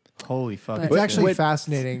 Holy fuck. But- It's actually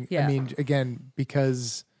fascinating. Yeah. I mean, again,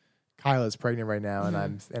 because Kyla's pregnant right now, and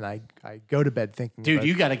I go to bed thinking, Dude, about,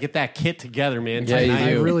 you got to get that kit together, man. Yeah, you Tonight.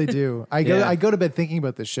 I do. really do. I go to bed thinking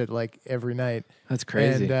about this shit like every night. That's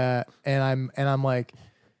crazy. And I'm like,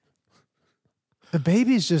 the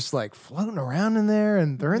baby's just like floating around in there,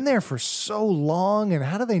 and they're in there for so long, and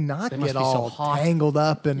how do they not must get be so all hot. tangled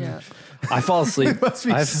up? And Yeah. I fall asleep. it must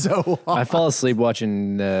be so hot. I fall asleep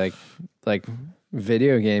watching like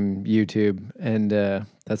video game YouTube, and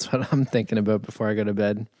that's what I'm thinking about before I go to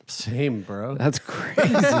bed. Same, bro. That's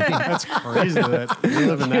crazy. That's crazy that you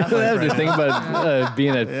live in that I have life to right think now. about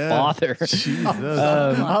being a father. Jesus.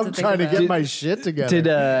 I'm trying to get Did- my shit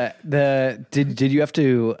together. Did you have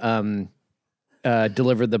to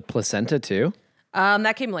deliver the placenta too?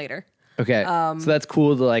 That came later. Okay, so that's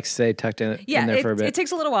cool to like stay tucked in Yeah, there for a bit. it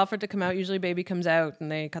takes a little while for it to come out. Usually baby comes out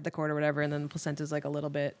and they cut the cord or whatever, and then the placenta's like a little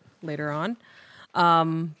bit later on.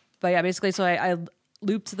 But yeah, basically, so I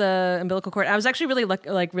looped the umbilical cord. I was actually really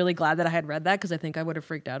really glad that I had read that, because I think I would have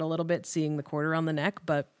freaked out a little bit seeing the cord around the neck,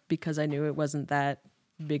 but because I knew it wasn't that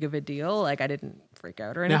big of a deal, like, I didn't freak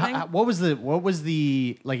out or anything. Now, what was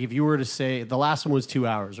the like, if you were to say the last one was 2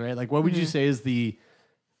 hours, right? Like, what would you say is the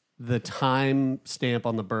time stamp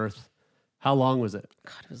on the birth? How long was it?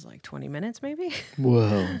 God, it was like 20 minutes maybe.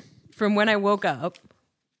 Whoa. From when I woke up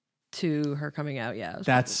to her coming out. Yeah. It was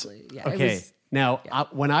That's probably, yeah, it okay. was- Now,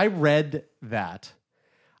 when I read that,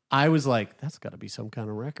 I was like, that's got to be some kind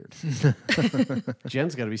of record.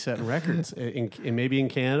 Jen's got to be setting records, in maybe in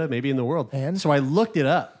Canada, maybe in the world. And? So I looked it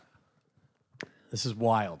up. This is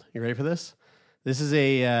wild. You ready for this? This is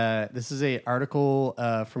a article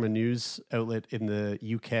from a news outlet in the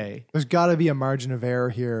UK. There's got to be a margin of error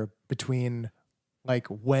here between like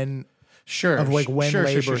when Sure, labor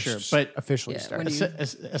But officially Yeah, starts. when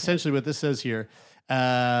essentially, what this says here,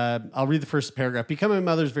 I'll read the first paragraph. Becoming a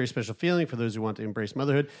mother is a very special feeling for those who want to embrace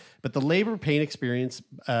motherhood, but the labor pain experienced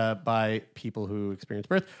by people who experience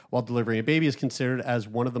birth while delivering a baby is considered as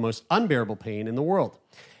one of the most unbearable pain in the world.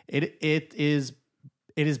 It is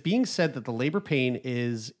being said that the labor pain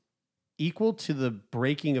is equal to the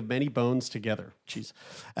breaking of many bones together. Jeez.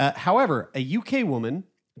 However, a UK woman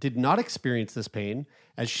did not experience this pain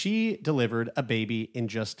as she delivered a baby in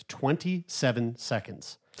just 27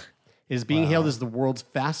 seconds. It is being hailed as the world's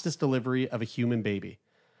fastest delivery of a human baby.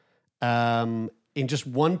 In just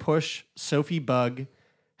one push, Sophie Bugg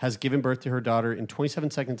has given birth to her daughter in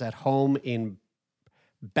 27 seconds at home in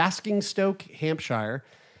Basingstoke, Hampshire.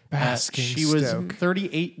 She was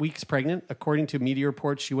 38 weeks pregnant. According to media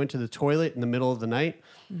reports, she went to the toilet in the middle of the night.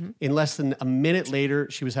 In less than a minute later,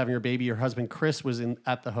 she was having her baby. Her husband, Chris, was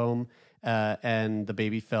at the home, and the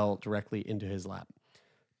baby fell directly into his lap.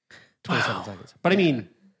 27 seconds. But I mean,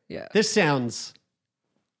 this sounds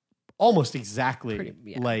almost exactly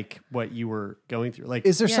like what you were going through. Like,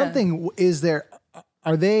 is there something? Is there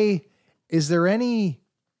any?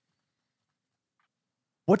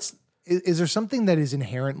 Is there something that is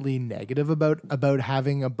inherently negative about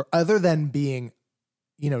having other than being,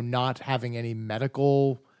 not having any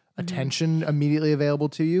medical attention immediately available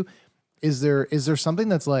to you? Is there something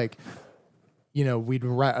that's like,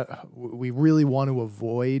 we really want to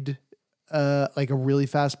avoid like a really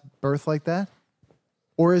fast birth like that?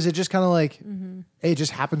 Or is it just kind of like, hey, it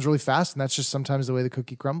just happens really fast, and that's just sometimes the way the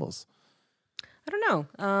cookie crumbles? I don't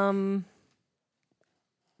know.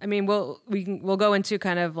 I mean, we'll go into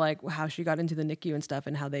kind of like how she got into the NICU and stuff,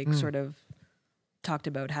 and how they sort of talked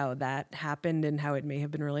about how that happened and how it may have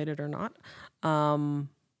been related or not.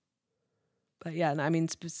 But yeah, I mean,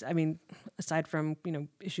 aside from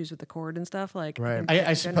issues with the cord and stuff, like right.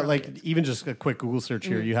 I suppose like even just a quick Google search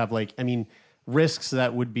here, you have like risks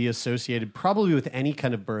that would be associated probably with any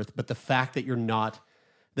kind of birth, but the fact that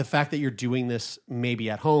you're doing this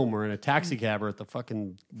maybe at home or in a taxi cab or at the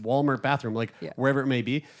fucking Walmart bathroom, like wherever it may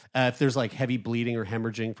be, if there's like heavy bleeding or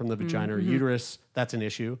hemorrhaging from the vagina or uterus, that's an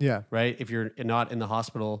issue. Yeah. Right. If you're not in the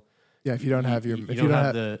hospital. Yeah. If you don't have if you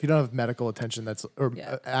don't have medical attention,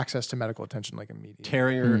 access to medical attention, like immediate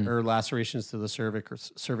tearing or lacerations to the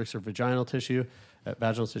cervix or vaginal tissue,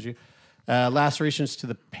 lacerations to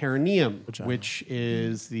the perineum, which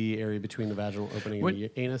is the area between the vaginal opening and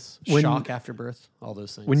the anus, shock after birth, all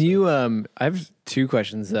those things. When you, I have two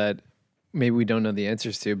questions that maybe we don't know the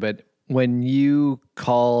answers to, but when you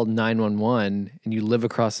call 911 and you live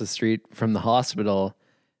across the street from the hospital,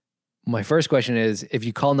 my first question is, if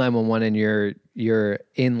you call 911 and you're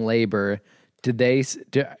in labor, do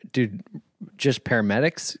just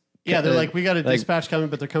paramedics? Yeah, they're like, we got a dispatch coming,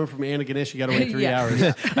 but they're coming from Antigonish. You got to wait 3 hours.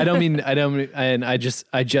 Yeah. And I just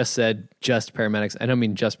said just paramedics. I don't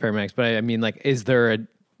mean just paramedics, but I mean like, is there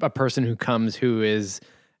a person who comes who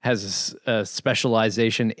has a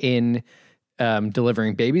specialization in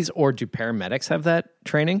delivering babies, or do paramedics have that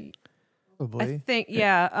training? I think,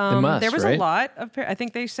 yeah. They must, there was right? a lot of, I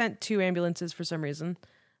think they sent 2 ambulances for some reason.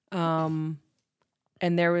 And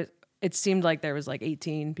it seemed like there was like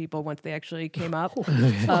 18 people once they actually came up.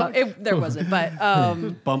 There wasn't, but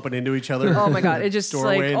bumping into each other. Oh my god! It just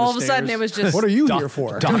like all of a sudden it was just. What are you here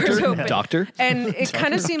for, doctor? And it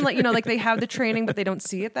kind of seemed like like they have the training, but they don't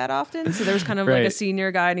see it that often. So there was kind of like a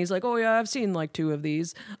senior guy, and he's like, "Oh yeah, I've seen like 2 of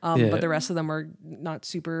these," but the rest of them were not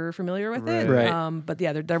super familiar with it. Right. But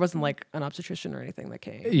yeah, there wasn't like an obstetrician or anything that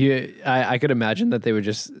came. I could imagine that they would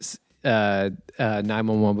just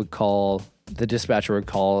 911 would call. The dispatcher would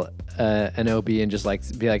call an OB and just like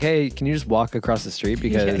be like, "Hey, can you just walk across the street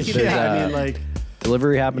because there's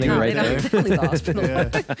delivery happening right there." They don't leave the hospital.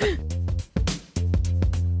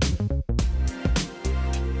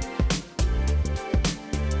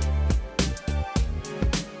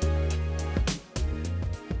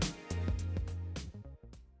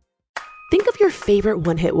 Think of your favorite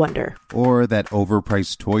one-hit wonder. Or that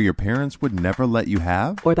overpriced toy your parents would never let you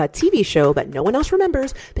have. Or that TV show that no one else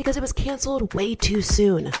remembers because it was canceled way too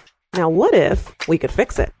soon. Now what if we could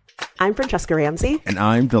fix it? I'm Francesca Ramsey. And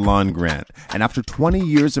I'm DeLon Grant. And after 20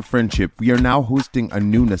 years of friendship, we are now hosting a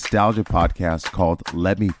new nostalgia podcast called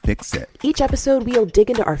Let Me Fix It. Each episode, we'll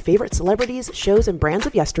dig into our favorite celebrities, shows, and brands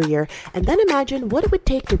of yesteryear, and then imagine what it would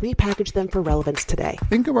take to repackage them for relevance today.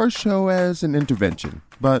 Think of our show as an intervention,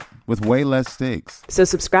 but with way less stakes. So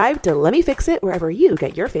subscribe to Let Me Fix It wherever you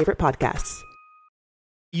get your favorite podcasts.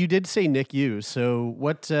 You did say NICU. So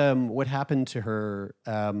what happened to her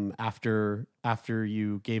after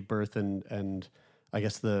you gave birth and I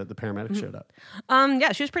guess the paramedics showed up?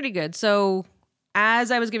 Yeah, she was pretty good. So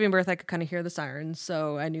as I was giving birth, I could kind of hear the sirens,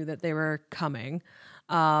 so I knew that they were coming.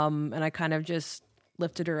 And I kind of just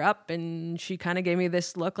lifted her up, and she kind of gave me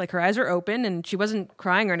this look, like her eyes were open, and she wasn't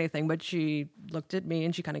crying or anything, but she looked at me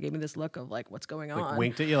and she kind of gave me this look of like, what's going on? Like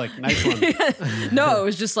winked at you, like, nice one. No, it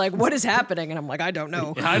was just like, what is happening? And I'm like, I don't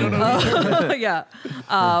know. I don't know. Yeah.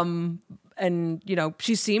 And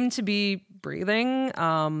she seemed to be breathing,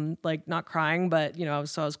 like not crying, but I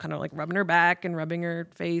was kind of like rubbing her back and rubbing her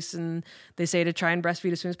face, and they say to try and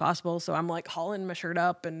breastfeed as soon as possible. So I'm like hauling my shirt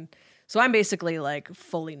up and So I'm basically like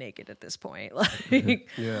fully naked at this point. Like,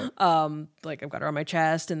 like I've got her on my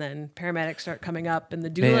chest, and then paramedics start coming up, and the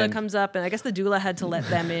doula comes up, and I guess the doula had to let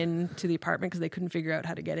them in to the apartment because they couldn't figure out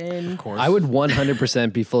how to get in. Of course. I would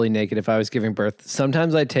 100% be fully naked if I was giving birth.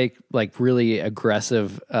 Sometimes I take like really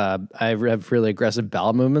aggressive, I have really aggressive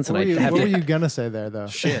bowel movements. What were you going to say there though?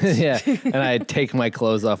 Shit. Yeah. And I take my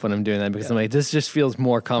clothes off when I'm doing that because I'm like, this just feels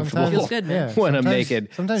more comfortable Feels good, man. when I'm naked.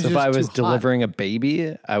 Sometimes so if you're I just was too hot. delivering a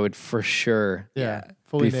baby, I would for sure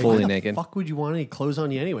fully be naked. fully Why the naked. fuck would you want any clothes on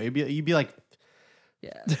you anyway? You'd be like,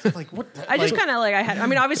 like what? I just kind of like I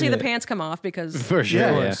mean, obviously the pants come off because For sure.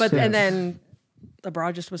 Yeah. but and then the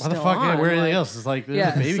bra just was Why the still fuck on. wear anything like- else? It's like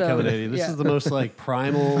there's a baby so- coming at you. This is the most like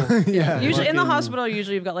primal. Usually in the fucking- hospital,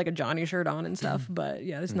 usually you've got like a Johnny shirt on and stuff, but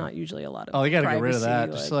there's not usually a lot of. Oh, you got to get rid of privacy,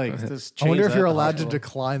 that. Just like just I wonder change if you're that allowed to hospital.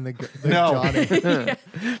 decline the No.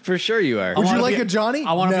 Johnny. For sure you are. Would you wanna like be- a Johnny?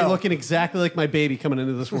 I want to No. be looking exactly like my baby coming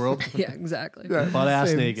into this world, yeah, exactly. butt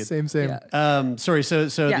ass naked. Same. Yeah. Sorry. So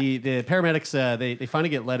Yeah. the paramedics they finally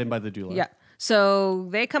get let in by the doula. Yeah. So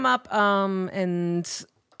they come up, and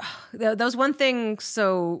that was one thing.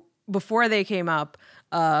 So before they came up,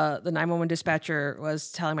 the 911 dispatcher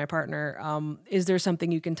was telling my partner, "Is there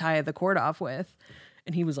something you can tie the cord off with?"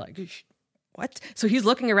 And he was like, "What?" So he's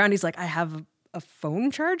looking around. He's like, "I have a phone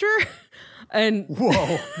charger," and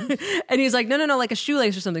Whoa. and he's like, "No, like a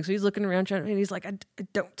shoelace or something." So he's looking around, and he's like, "I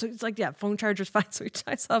don't." So he's like, "Yeah, phone charger's fine." So he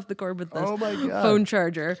ties off the cord with this phone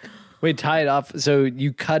charger. Wait, tie it off. So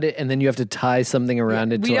you cut it and then you have to tie something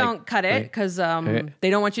around it. We to don't cut it because they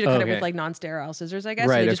don't want you to cut it Okay. with like non-sterile scissors, I guess.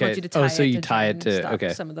 Right, They just want okay. you to tie Oh, it. so you to tie it try and to- stop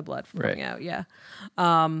okay. some of the blood from Right. coming out. Yeah.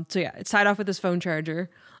 So yeah, it's tied off with this phone charger.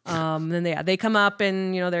 Then they come up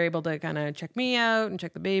and they're able to kind of check me out and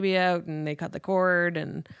check the baby out, and they cut the cord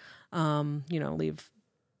and leave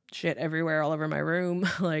shit everywhere all over my room,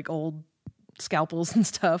 like old scalpels and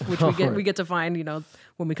stuff, which we get to find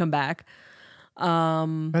when we come back.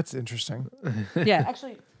 That's interesting. Yeah,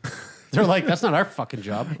 actually. They're like, that's not our fucking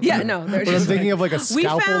job. Yeah, no. They're But I'm just thinking of like a we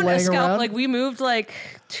scalpel found a laying scalpel. around. Like we moved like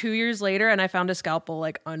 2 years later, and I found a scalpel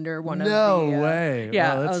like under one of the. No way.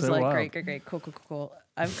 Yeah, Wow, I that's was so like, wild. great, cool.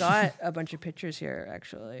 I've got a bunch of pictures here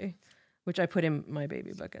actually, which I put in my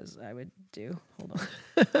baby book as I would do. Hold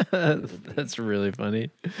on. That's really funny.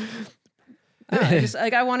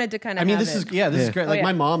 I wanted to kind of. This is great. Oh, Like yeah.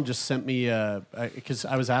 my mom just sent me because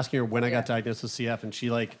I was asking her when I got diagnosed with CF, and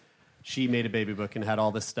she made a baby book and had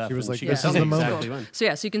all this stuff. She was and like, she "This goes, is the "Tell me moment." exactly when. So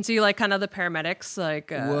yeah, so you can see like kind of the paramedics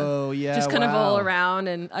like Whoa, yeah, just kind of all wow. around,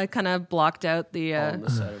 and I kind of blocked out the On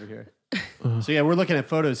this side over here. So yeah, we're looking at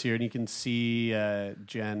photos here, and you can see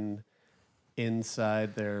Jenn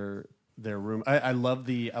inside their room. I love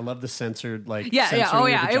the censored like yeah. censoring Oh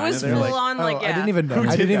the yeah, it vagina was there, full like, on like I didn't even know. Who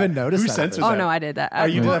I did didn't even that? notice Who that. censored Oh that? no, I did that. Oh,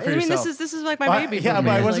 you did that for I mean, yourself. this is like my baby. Yeah, book,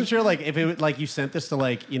 but I man. wasn't Like- sure like if it would, like you sent this to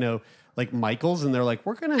like like Michael's, and they're like,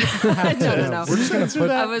 we're gonna have to. No. We're just gonna put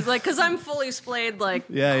I was like, because I'm fully splayed, like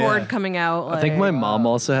Yeah, cord yeah. coming out. Like, I think my mom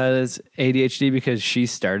also has ADHD because she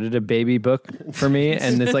started a baby book for me,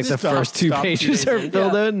 and it's like the first two Stop pages are teasing.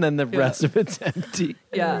 filled out, and then the rest of it's empty.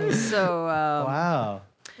 Yeah. So wow.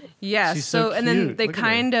 yeah. She's so and then cute. they Look at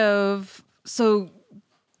kind of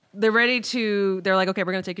they're ready to. They're like, okay,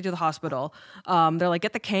 we're gonna take you to the hospital. They're like,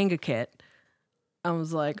 get the Kanga kit. I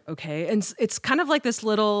was like, okay. And it's kind of like this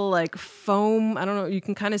little like foam. I don't know. You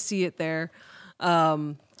can kind of see it there.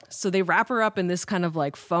 So they wrap her up in this kind of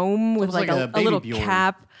like foam with Almost like like a a baby little Bjorn.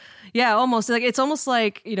 cap. Yeah, almost. Like it's almost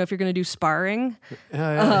like, if you're going to do sparring.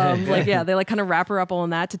 They like kind of wrap her up all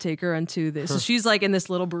in that to take her into this. So she's like in this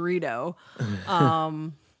little burrito.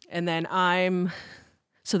 And then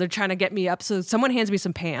so they're trying to get me up. So someone hands me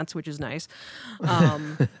some pants, which is nice.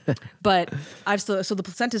 But so the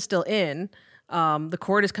placenta's still in. The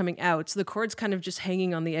cord is coming out. So the cord's kind of just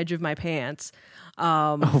hanging on the edge of my pants.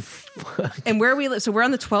 And where we live, so we're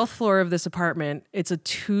on the 12th floor of this apartment. It's a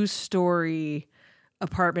 2-story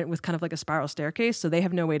apartment with kind of like a spiral staircase. So they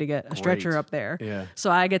have no way to get a stretcher Great. up there. Yeah. So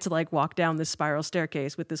I get to like walk down this spiral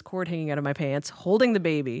staircase with this cord hanging out of my pants, holding the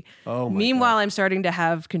baby. Oh my Meanwhile, I'm starting to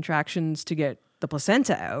have contractions to get the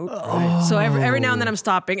placenta out. So every now and then I'm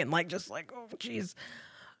stopping and like, just like, oh, geez.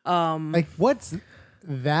 Like, what's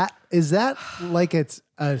that? Is that like it's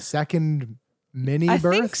a second mini I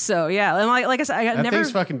birth? think so. Yeah. And like I said, I That never.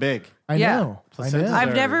 thing's fucking big. I Yeah. know. Placentas I've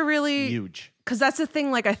are never really huge. because that's the thing.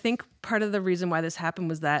 Like I think part of the reason why this happened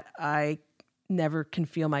was that I never can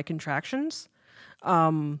feel my contractions.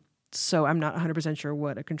 So I'm not 100% sure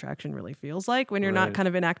what a contraction really feels like when you're not Right. kind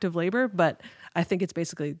of in active labor, but I think it's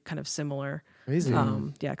basically kind of similar. Crazy.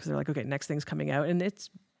 Yeah, because they're like, okay, next thing's coming out, and it's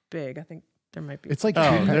big. I think There might be. It's like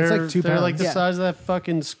they're 2 pounds. like the size of that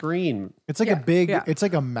fucking screen. It's like a big. It's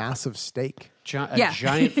like a massive steak. A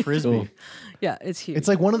giant frisbee. Cool. Yeah, it's huge. It's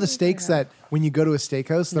like one of the steaks that when you go to a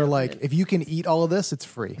steakhouse, they're like, if you can eat all of this, it's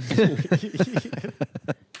free.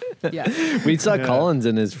 Yeah. We saw Collins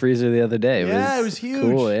in his freezer the other day. It was huge.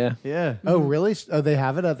 Cool, yeah. Yeah. Oh, really? Oh, they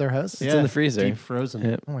have it at their house? It's in the freezer. Deep frozen.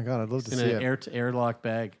 Yeah. Oh my God, I'd love to In see an it. airlock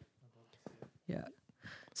bag. Yeah.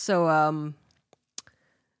 So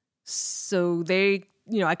they,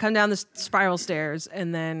 I come down the spiral stairs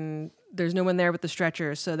and then there's no one there with the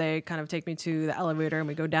stretcher. So they kind of take me to the elevator and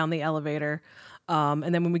we go down the elevator. And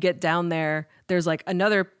then when we get down there, there's like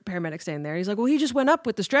another paramedic staying there. He's like, well, he just went up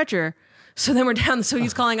with the stretcher. So then we're down. So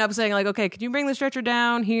he's calling up saying like, okay, can you bring the stretcher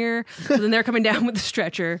down here? So then they're coming down with the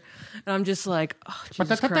stretcher. And I'm just like, oh,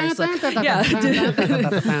 Jesus Christ. Like, yeah.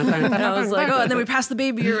 And I was like, oh, and then we pass the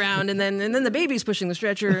baby around and then the baby's pushing the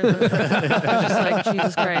stretcher. And I was just like,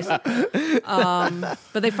 Jesus Christ.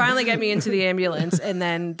 But they finally get me into the ambulance and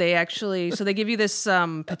then they give you this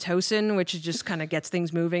Pitocin, which just kind of gets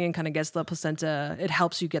things moving and kind of gets the placenta. It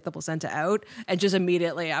helps you get the placenta out. And just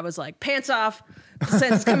immediately I was like, pants off,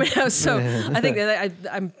 placenta's coming out. So I think that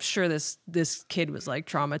I'm sure this kid was like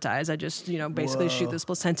traumatized. I just, basically shoot this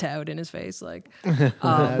placenta out in his face. Like,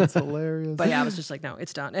 That's hilarious. But yeah, I was just like, no,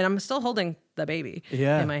 it's done. And I'm still holding the baby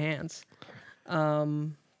in my hands. At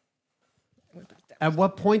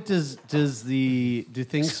what point do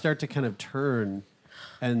things start to kind of turn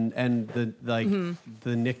and the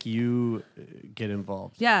NICU get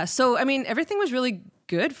involved? Yeah. So, I mean, everything was really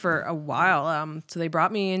good for a while. So they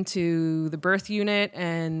brought me into the birth unit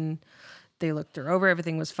and they looked her over.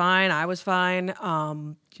 Everything was fine. I was fine.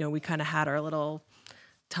 We kind of had our little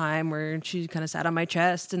time where she kind of sat on my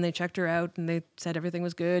chest and they checked her out and they said everything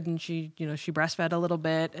was good and she breastfed a little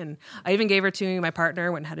bit and I even gave her to my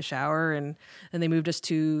partner, went and had a shower and they moved us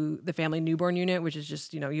to the family newborn unit, which is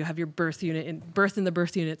just, you have your birth unit in the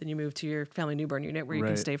birth unit, then you move to your family newborn unit where you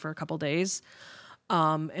can stay for a couple days.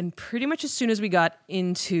 And pretty much as soon as we got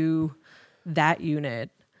into that unit,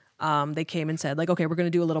 they came and said like, okay, we're going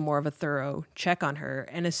to do a little more of a thorough check on her.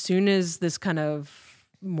 And as soon as this kind of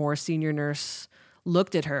more senior nurse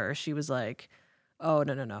looked at her, she was like, oh,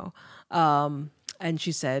 no. And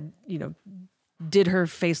she said, did her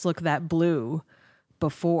face look that blue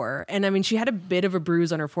before? And I mean, she had a bit of a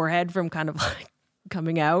bruise on her forehead from kind of like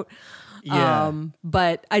coming out. Yeah.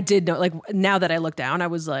 But I did know, like, now that I look down, I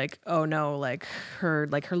was like, oh no, like her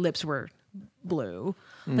lips were blue.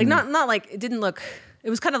 Like not like it didn't look, it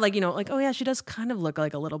was kind of like, like, oh yeah, she does kind of look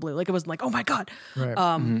like a little blue. Like it wasn't like, oh my God.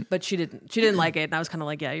 Right. But she didn't like it. And I was kind of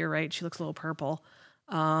like, yeah, you're right. She looks a little purple.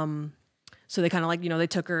 So they kind of like, they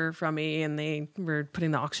took her from me and they were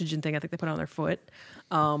putting the oxygen thing. I think they put it on their foot.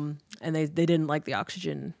 And they didn't like the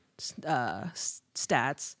oxygen,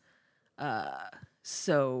 stats.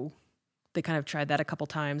 So they kind of tried that a couple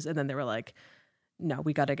times and then they were like, no,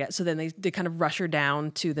 we got to get, so then they kind of rush her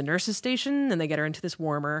down to the nurse's station and they get her into this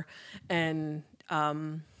warmer. And,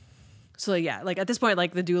 so yeah, like at this point,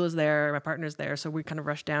 like the doula's there, my partner's there. So we kind of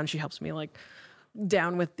rush down. She helps me like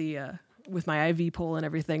down with with my IV pole and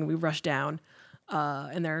everything. We rush down,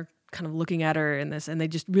 and they're kind of looking at her in this, and they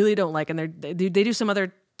just really don't like, and they do some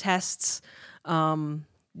other tests,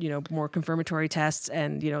 more confirmatory tests,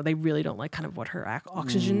 and they really don't like kind of what her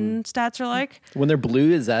oxygen stats are like. When they're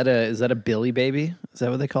blue, is that a Billy baby? Is that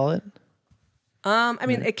what they call it? I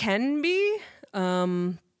mean, it can be,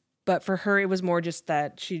 but for her, it was more just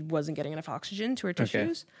that she wasn't getting enough oxygen to her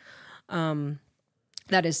tissues. Okay.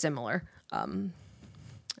 That is similar. When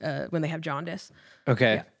they have jaundice.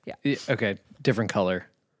 Okay. Yeah. Okay. Different color.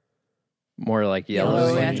 More like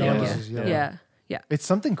yellow. Yeah. It's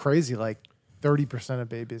something crazy, like 30% of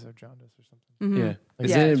babies have jaundice or something. Mm-hmm. Yeah.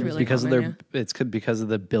 Is it really because common, of it's because of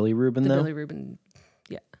the bilirubin though? The bilirubin,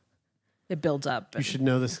 yeah. It builds up. You should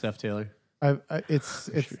know this stuff, Taylor. It's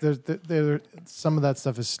there some of that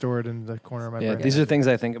stuff is stored in the corner of my brain. These are things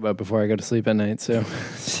I think about before I go to sleep at night. So,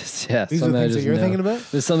 these are things that you're thinking about.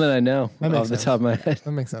 There's something I know off the top of my head.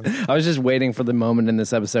 That makes sense. I was just waiting for the moment in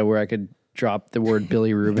this episode where I could drop the word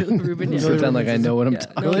bilirubin. Pretend like I know what I'm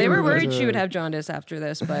talking about. No, they were worried she would have jaundice after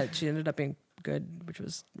this, but she ended up being good, which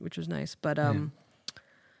was nice. But so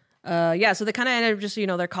they kind of ended up just,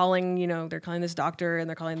 they're calling this doctor and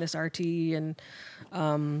they're calling this RT and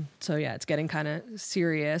so yeah, it's getting kind of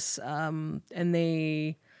serious. And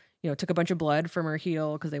they, took a bunch of blood from her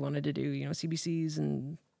heel because they wanted to do, CBCs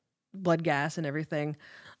and blood gas and everything.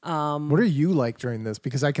 What are you like during this?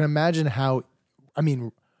 Because I can imagine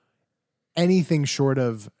anything short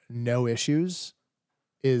of no issues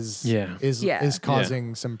is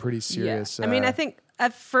causing some pretty serious. I mean, I think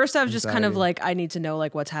At first I was just kind of like, I need to know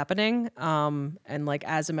like what's happening. And like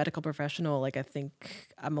as a medical professional, like I think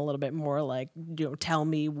I'm a little bit more like, tell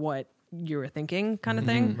me what you were thinking kind of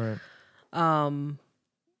thing. Right.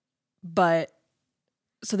 But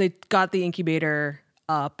so they got the incubator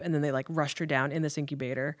up and then they like rushed her down in this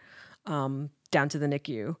incubator, down to the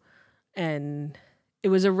NICU. And it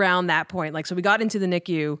was around that point, like, so we got into the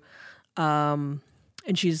NICU,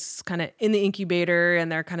 and she's kind of in the incubator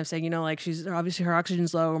and they're kind of saying, like she's obviously her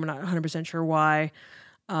oxygen's low. We're not 100% sure why.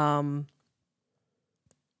 But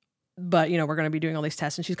we're going to be doing all these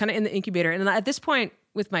tests and she's kind of in the incubator. And then at this point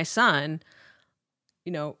with my son,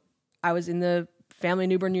 I was in the family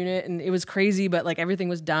newborn unit and it was crazy, but like everything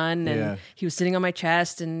was done and he was sitting on my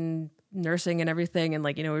chest and nursing and everything. And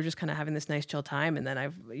like, we were just kind of having this nice chill time. And then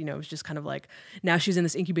it was just kind of like, now she's in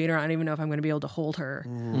this incubator. I don't even know if I'm going to be able to hold her.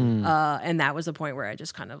 And that was the point where I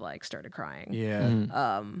just kind of like started crying.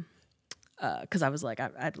 Yeah. Cause I was like,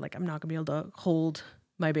 I'm not gonna be able to hold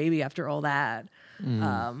my baby after all that.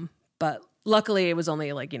 But luckily it was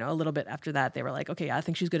only like, a little bit after that, they were like, okay, I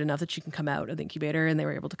think she's good enough that she can come out of the incubator. And they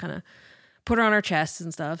were able to kind of put her on our chest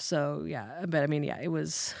and stuff. So yeah, but I mean, yeah, it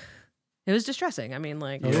was distressing. I mean,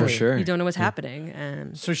 like, for sure, you don't know what's happening.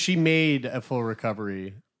 And so she made a full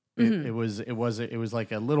recovery. It was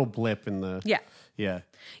like a little blip in the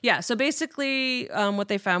yeah. So basically, what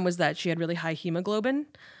they found was that she had really high hemoglobin,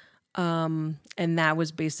 and that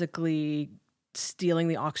was basically stealing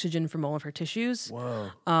the oxygen from all of her tissues.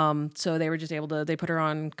 Whoa. So they were just they put her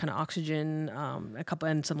on kind of oxygen, a couple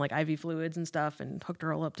and some like IV fluids and stuff, and hooked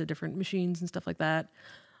her all up to different machines and stuff like that.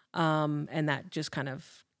 And that just kind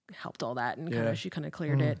of helped all that, and she kind of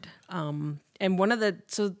cleared it. And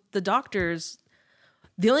the doctors,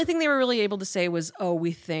 the only thing they were really able to say was, oh,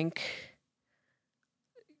 we think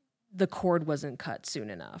the cord wasn't cut soon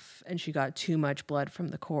enough and she got too much blood from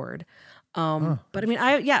the cord. But I mean,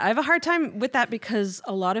 I have a hard time with that because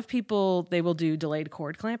a lot of people, they will do delayed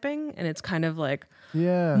cord clamping and it's kind of like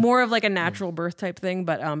more of like a natural birth type thing,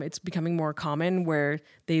 but it's becoming more common where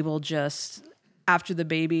they will just, after the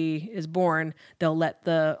baby is born, they'll let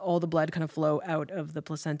all the blood kind of flow out of the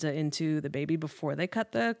placenta into the baby before they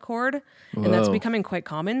cut the cord. Whoa. And that's becoming quite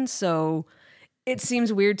common. So it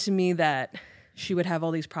seems weird to me that she would have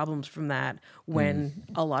all these problems from that when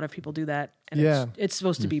a lot of people do that. And it's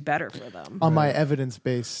supposed to be better for them. On my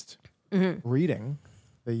evidence-based reading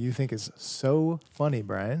that you think is so funny,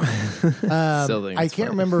 Brian. I can't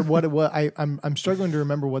remember what it was. I'm struggling to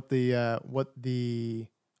remember what the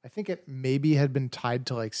I think it maybe had been tied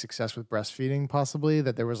to like success with breastfeeding, possibly,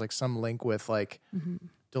 that there was like some link with like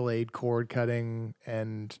delayed cord cutting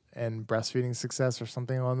and breastfeeding success or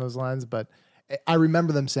something along those lines. But I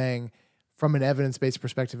remember them saying, from an evidence-based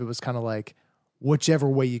perspective, it was kind of like, whichever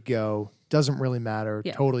way you go, doesn't really matter.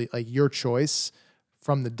 Yeah. Totally, like your choice.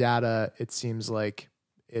 From the data, it seems like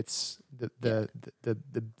it's the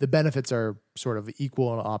benefits are sort of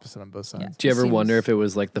equal and opposite on both sides. Yeah. Do you ever wonder if it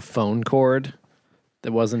was like the phone cord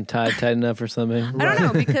that wasn't tight enough or something? I don't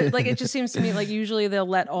know, because like it just seems to me like usually they'll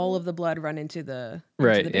let all of the blood run into the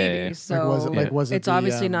baby. Yeah. So it's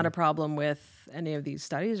obviously not a problem with any of these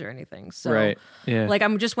studies or anything. So like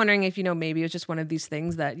I'm just wondering if maybe it's just one of these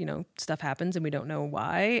things that stuff happens and we don't know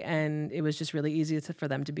why, and it was just really easy for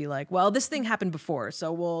them to be like, well, this thing happened before,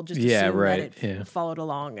 so we'll just assume that it followed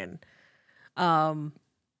along and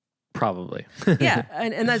probably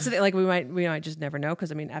and that's the thing, like we might just never know,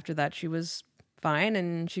 because I mean after that she was fine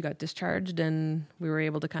and she got discharged and we were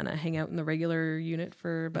able to kind of hang out in the regular unit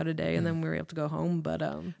for about a day and then we were able to go home. But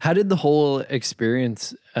how did the whole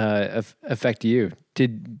experience affect you? How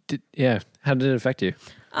did it affect you?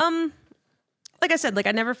 Like I said, like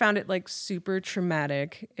I never found it like super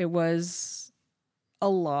traumatic. It was a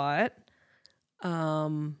lot.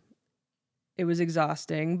 It was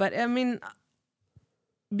exhausting, but I mean,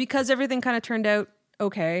 because everything kind of turned out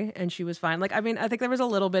okay and she was fine. Like, I mean, I think there was a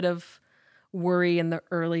little bit of worry in the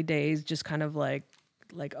early days, just kind of like,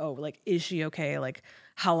 oh, like, is she okay? Like,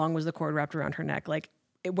 how long was the cord wrapped around her neck? Like,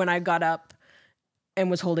 when I got up and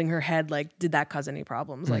was holding her head, like, did that cause any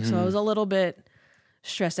problems? Like, so I was a little bit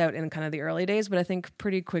stressed out in kind of the early days, but I think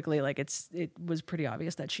pretty quickly, like, it was pretty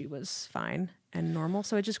obvious that she was fine and normal.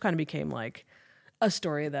 So it just kind of became like a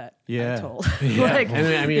story that I told. Like, and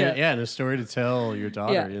I mean, and a story to tell your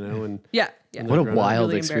daughter, and what a wild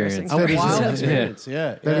really experience. A wild experience.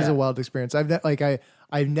 That is a wild experience.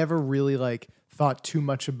 I've never really like thought too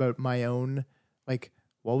much about my own, like,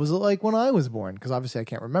 what was it like when I was born? Because obviously I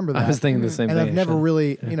can't remember that. I was thinking the same thing. And I've never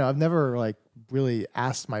really, I've never like really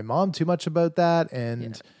asked my mom too much about that.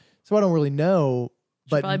 And so I don't really know.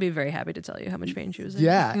 She'd probably be very happy to tell you how much pain she was in.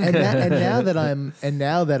 Yeah. And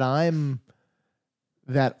now that I'm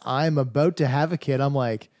that I'm about to have a kid, I'm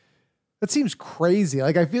like, that seems crazy.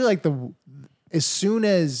 Like I feel like as soon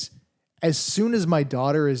as my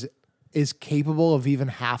daughter is capable of even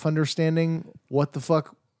half understanding what the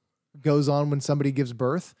fuck goes on when somebody gives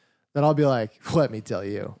birth, then I'll be like, let me tell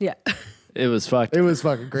you. Yeah. It was fucked. It was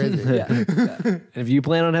fucking crazy. Yeah. And if you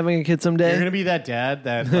plan on having a kid someday, You're gonna be that dad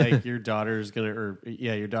that like your daughter's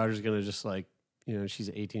gonna just like, you know, she's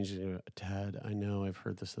 18. She's gonna go, Dad, I know I've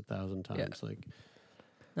heard this 1,000 times. Yeah. Like,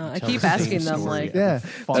 No, I tell keep the same asking them story like, Yeah.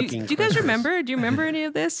 fucking do you guys remember? Do you remember any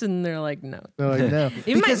of this? And they're like, no. They're like, no.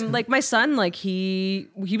 Even my son, like he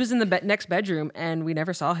was in the next bedroom and we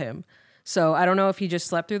never saw him. So I don't know if he just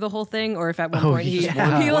slept through the whole thing or if at one point he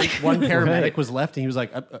like one paramedic was left and he was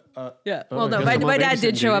like, yeah. oh, Well, no, I guess I'm my on dad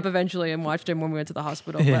did babysitting show up duty. eventually and watched him when we went to the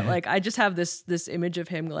hospital. But like, I just have this image of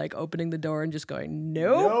him like opening the door and just going,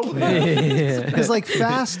 nope. Because like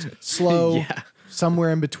fast, slow,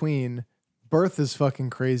 somewhere in between, birth is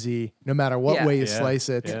fucking crazy. No matter what way you slice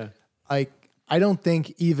it, like I don't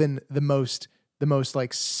think even the most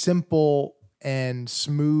like simple and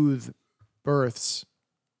smooth births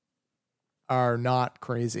are not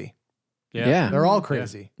crazy. Yeah. They're all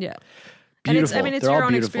crazy. Yeah. Beautiful. And it's They're your all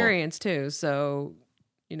own beautiful. experience too. So,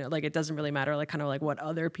 you know, like it doesn't really matter like kind of like what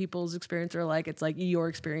other people's experience are like. It's like your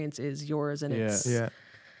experience is yours and it's Yeah.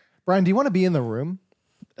 Brian, do you want to be in the room?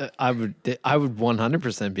 I would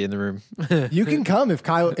 100% be in the room. You can come if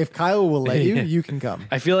Kyle will let you. You can come.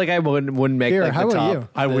 I feel like I wouldn't make Here, like how the about top. you?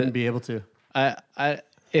 I wouldn't be able to.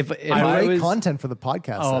 If I I write was content for the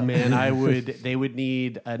podcast. Oh though. man, I would. They would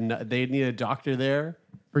need they'd need a doctor there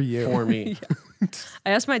for you. for me.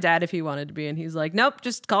 I asked my dad if he wanted to be and he's like, nope,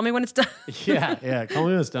 just call me when it's done. yeah. Call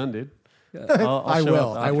me when it's done, dude. I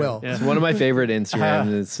will. I will. Yeah. It's one of my favorite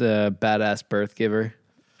Instagrams. It's Badass Birth Giver.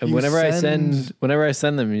 And whenever I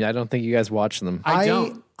send them, I don't think you guys watch them. I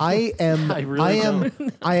don't. I am. I really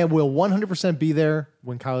don't. I will 100% be there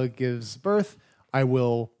when Kyle gives birth. I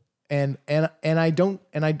will, and I don't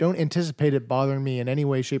anticipate it bothering me in any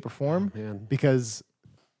way, shape, or form because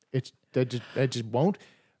I just won't.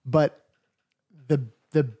 But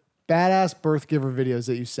the badass birth giver videos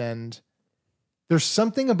that you send, there's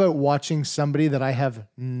something about watching somebody that I have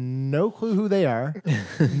no clue who they are,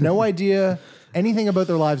 no idea anything about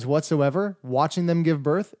their lives whatsoever. Watching them give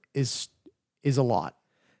birth is a lot.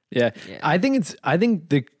 Yeah. I think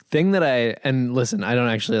the thing that listen, I don't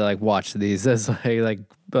actually like watch these as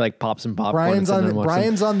like pops and popcorn. Brian's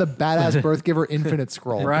on the badass birth giver infinite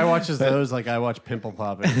scroll. Brian watches those like I watch pimple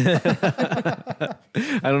popping.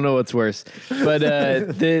 I don't know what's worse, but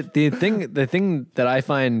the thing that I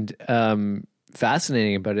find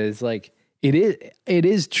fascinating about it is like it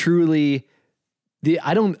is truly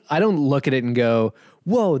I don't look at it and go,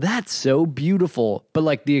 whoa, that's so beautiful, but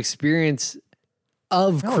like the experience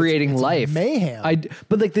of creating it's life, mayhem.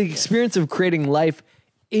 But like the experience of creating life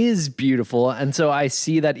is beautiful, and so I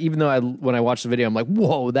see that even though when I watch the video, I'm like,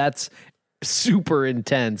 whoa, that's super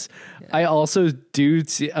intense. Yeah. I also do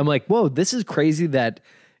see, I'm like, whoa, this is crazy that,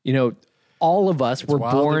 you know, all of us were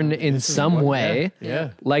born in some way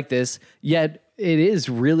like this, yet it is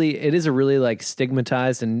a really like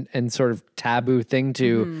stigmatized and sort of taboo thing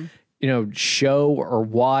to, you know, show or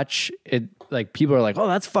watch it. Like people are like, oh,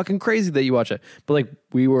 that's fucking crazy that you watch it. But like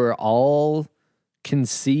we were all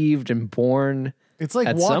conceived and born. It's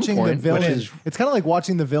like watching the villain. It's kind of like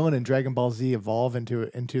watching the villain in Dragon Ball Z evolve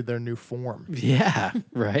into their new form. Yeah,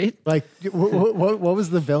 right. Like what was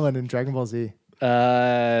the villain in Dragon Ball Z?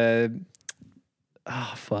 Oh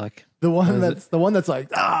fuck. The one that's like,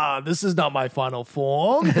 this is not my final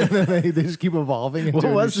form. And then they just keep evolving. Into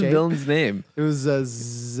What was the villain's name? It was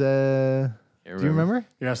do you remember?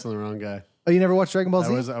 You're asking the wrong guy. Oh, you never watched Dragon Ball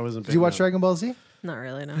Z? I wasn't. Did you watch Dragon Ball Z? Not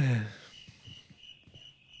really, no.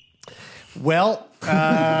 Well,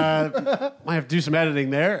 might have to do some editing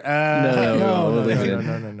there. No.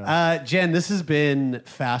 Jen, this has been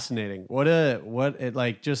fascinating. Birth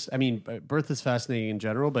is fascinating in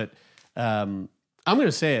general, but I'm going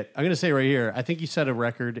to say it. I'm going to say it right here. I think you set a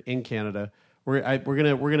record in Canada. We're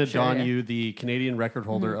gonna don you the Canadian record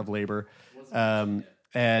holder of labor, and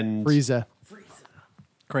Frieza.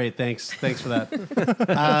 Great, thanks for that.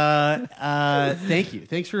 Thank you.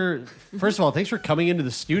 Thanks for coming into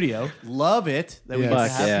the studio. Love it that we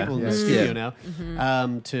have people in the studio now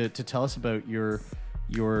to tell us about your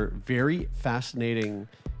very fascinating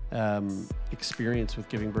experience with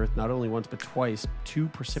giving birth, not only once but twice, 2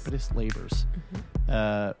 precipitous labors.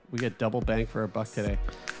 We get double bang for our buck today.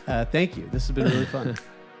 Thank you. This has been really fun.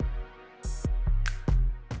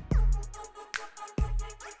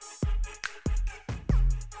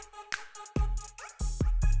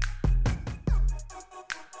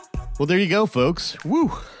 Well, there you go, folks.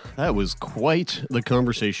 Woo! That was quite the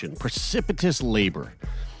conversation. Precipitous labor.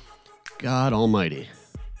 God almighty.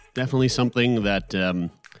 Definitely something that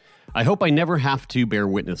I hope I never have to bear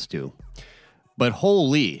witness to. But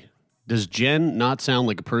holy, does Jenn not sound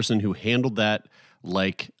like a person who handled that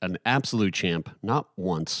like an absolute champ? Not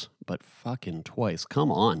once, but fucking twice.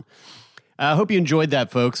 Come on. I hope you enjoyed that,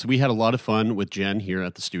 folks. We had a lot of fun with Jenn here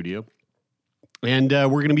at the studio. And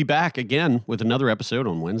we're going to be back again with another episode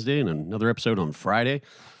on Wednesday and another episode on Friday.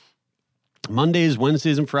 Mondays,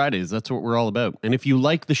 Wednesdays, and Fridays. That's what we're all about. And if you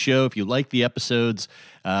like the show, if you like the episodes,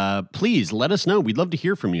 please let us know. We'd love to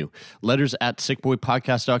hear from you. Letters at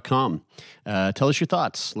sickboypodcast.com. Tell us your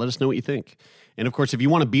thoughts. Let us know what you think. And of course, if you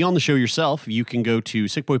want to be on the show yourself, you can go to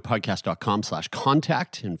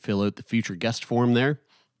sickboypodcast.com/contact and fill out the future guest form there.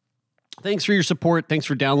 Thanks for your support. Thanks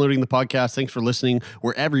for downloading the podcast. Thanks for listening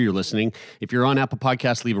wherever you're listening. If you're on Apple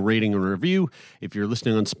Podcasts, leave a rating or a review. If you're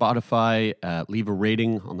listening on Spotify, leave a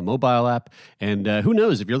rating on the mobile app. And who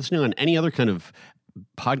knows, if you're listening on any other kind of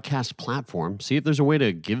podcast platform, see if there's a way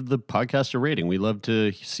to give the podcast a rating. We love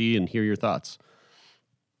to see and hear your thoughts.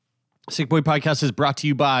 Sick Boy Podcast is brought to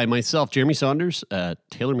you by myself, Jeremy Saunders,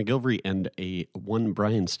 Taylor McGilvery, and one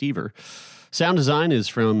Brian Stever. Sound design is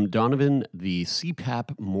from Donovan the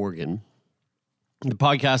CPAP Morgan. The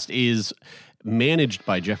podcast is managed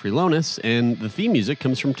by Jeffrey Lonis, and the theme music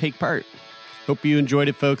comes from Take Part. Hope you enjoyed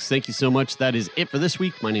it, folks. Thank you so much. That is it for this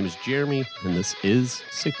week. My name is Jeremy, and this is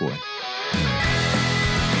Sick Boy.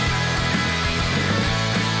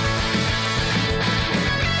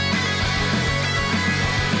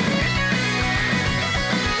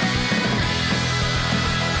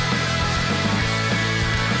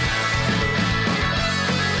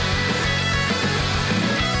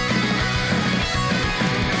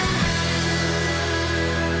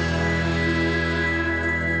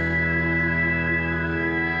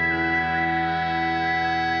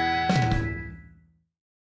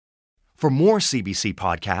 For more CBC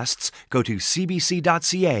podcasts, go to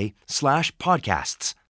cbc.ca/podcasts.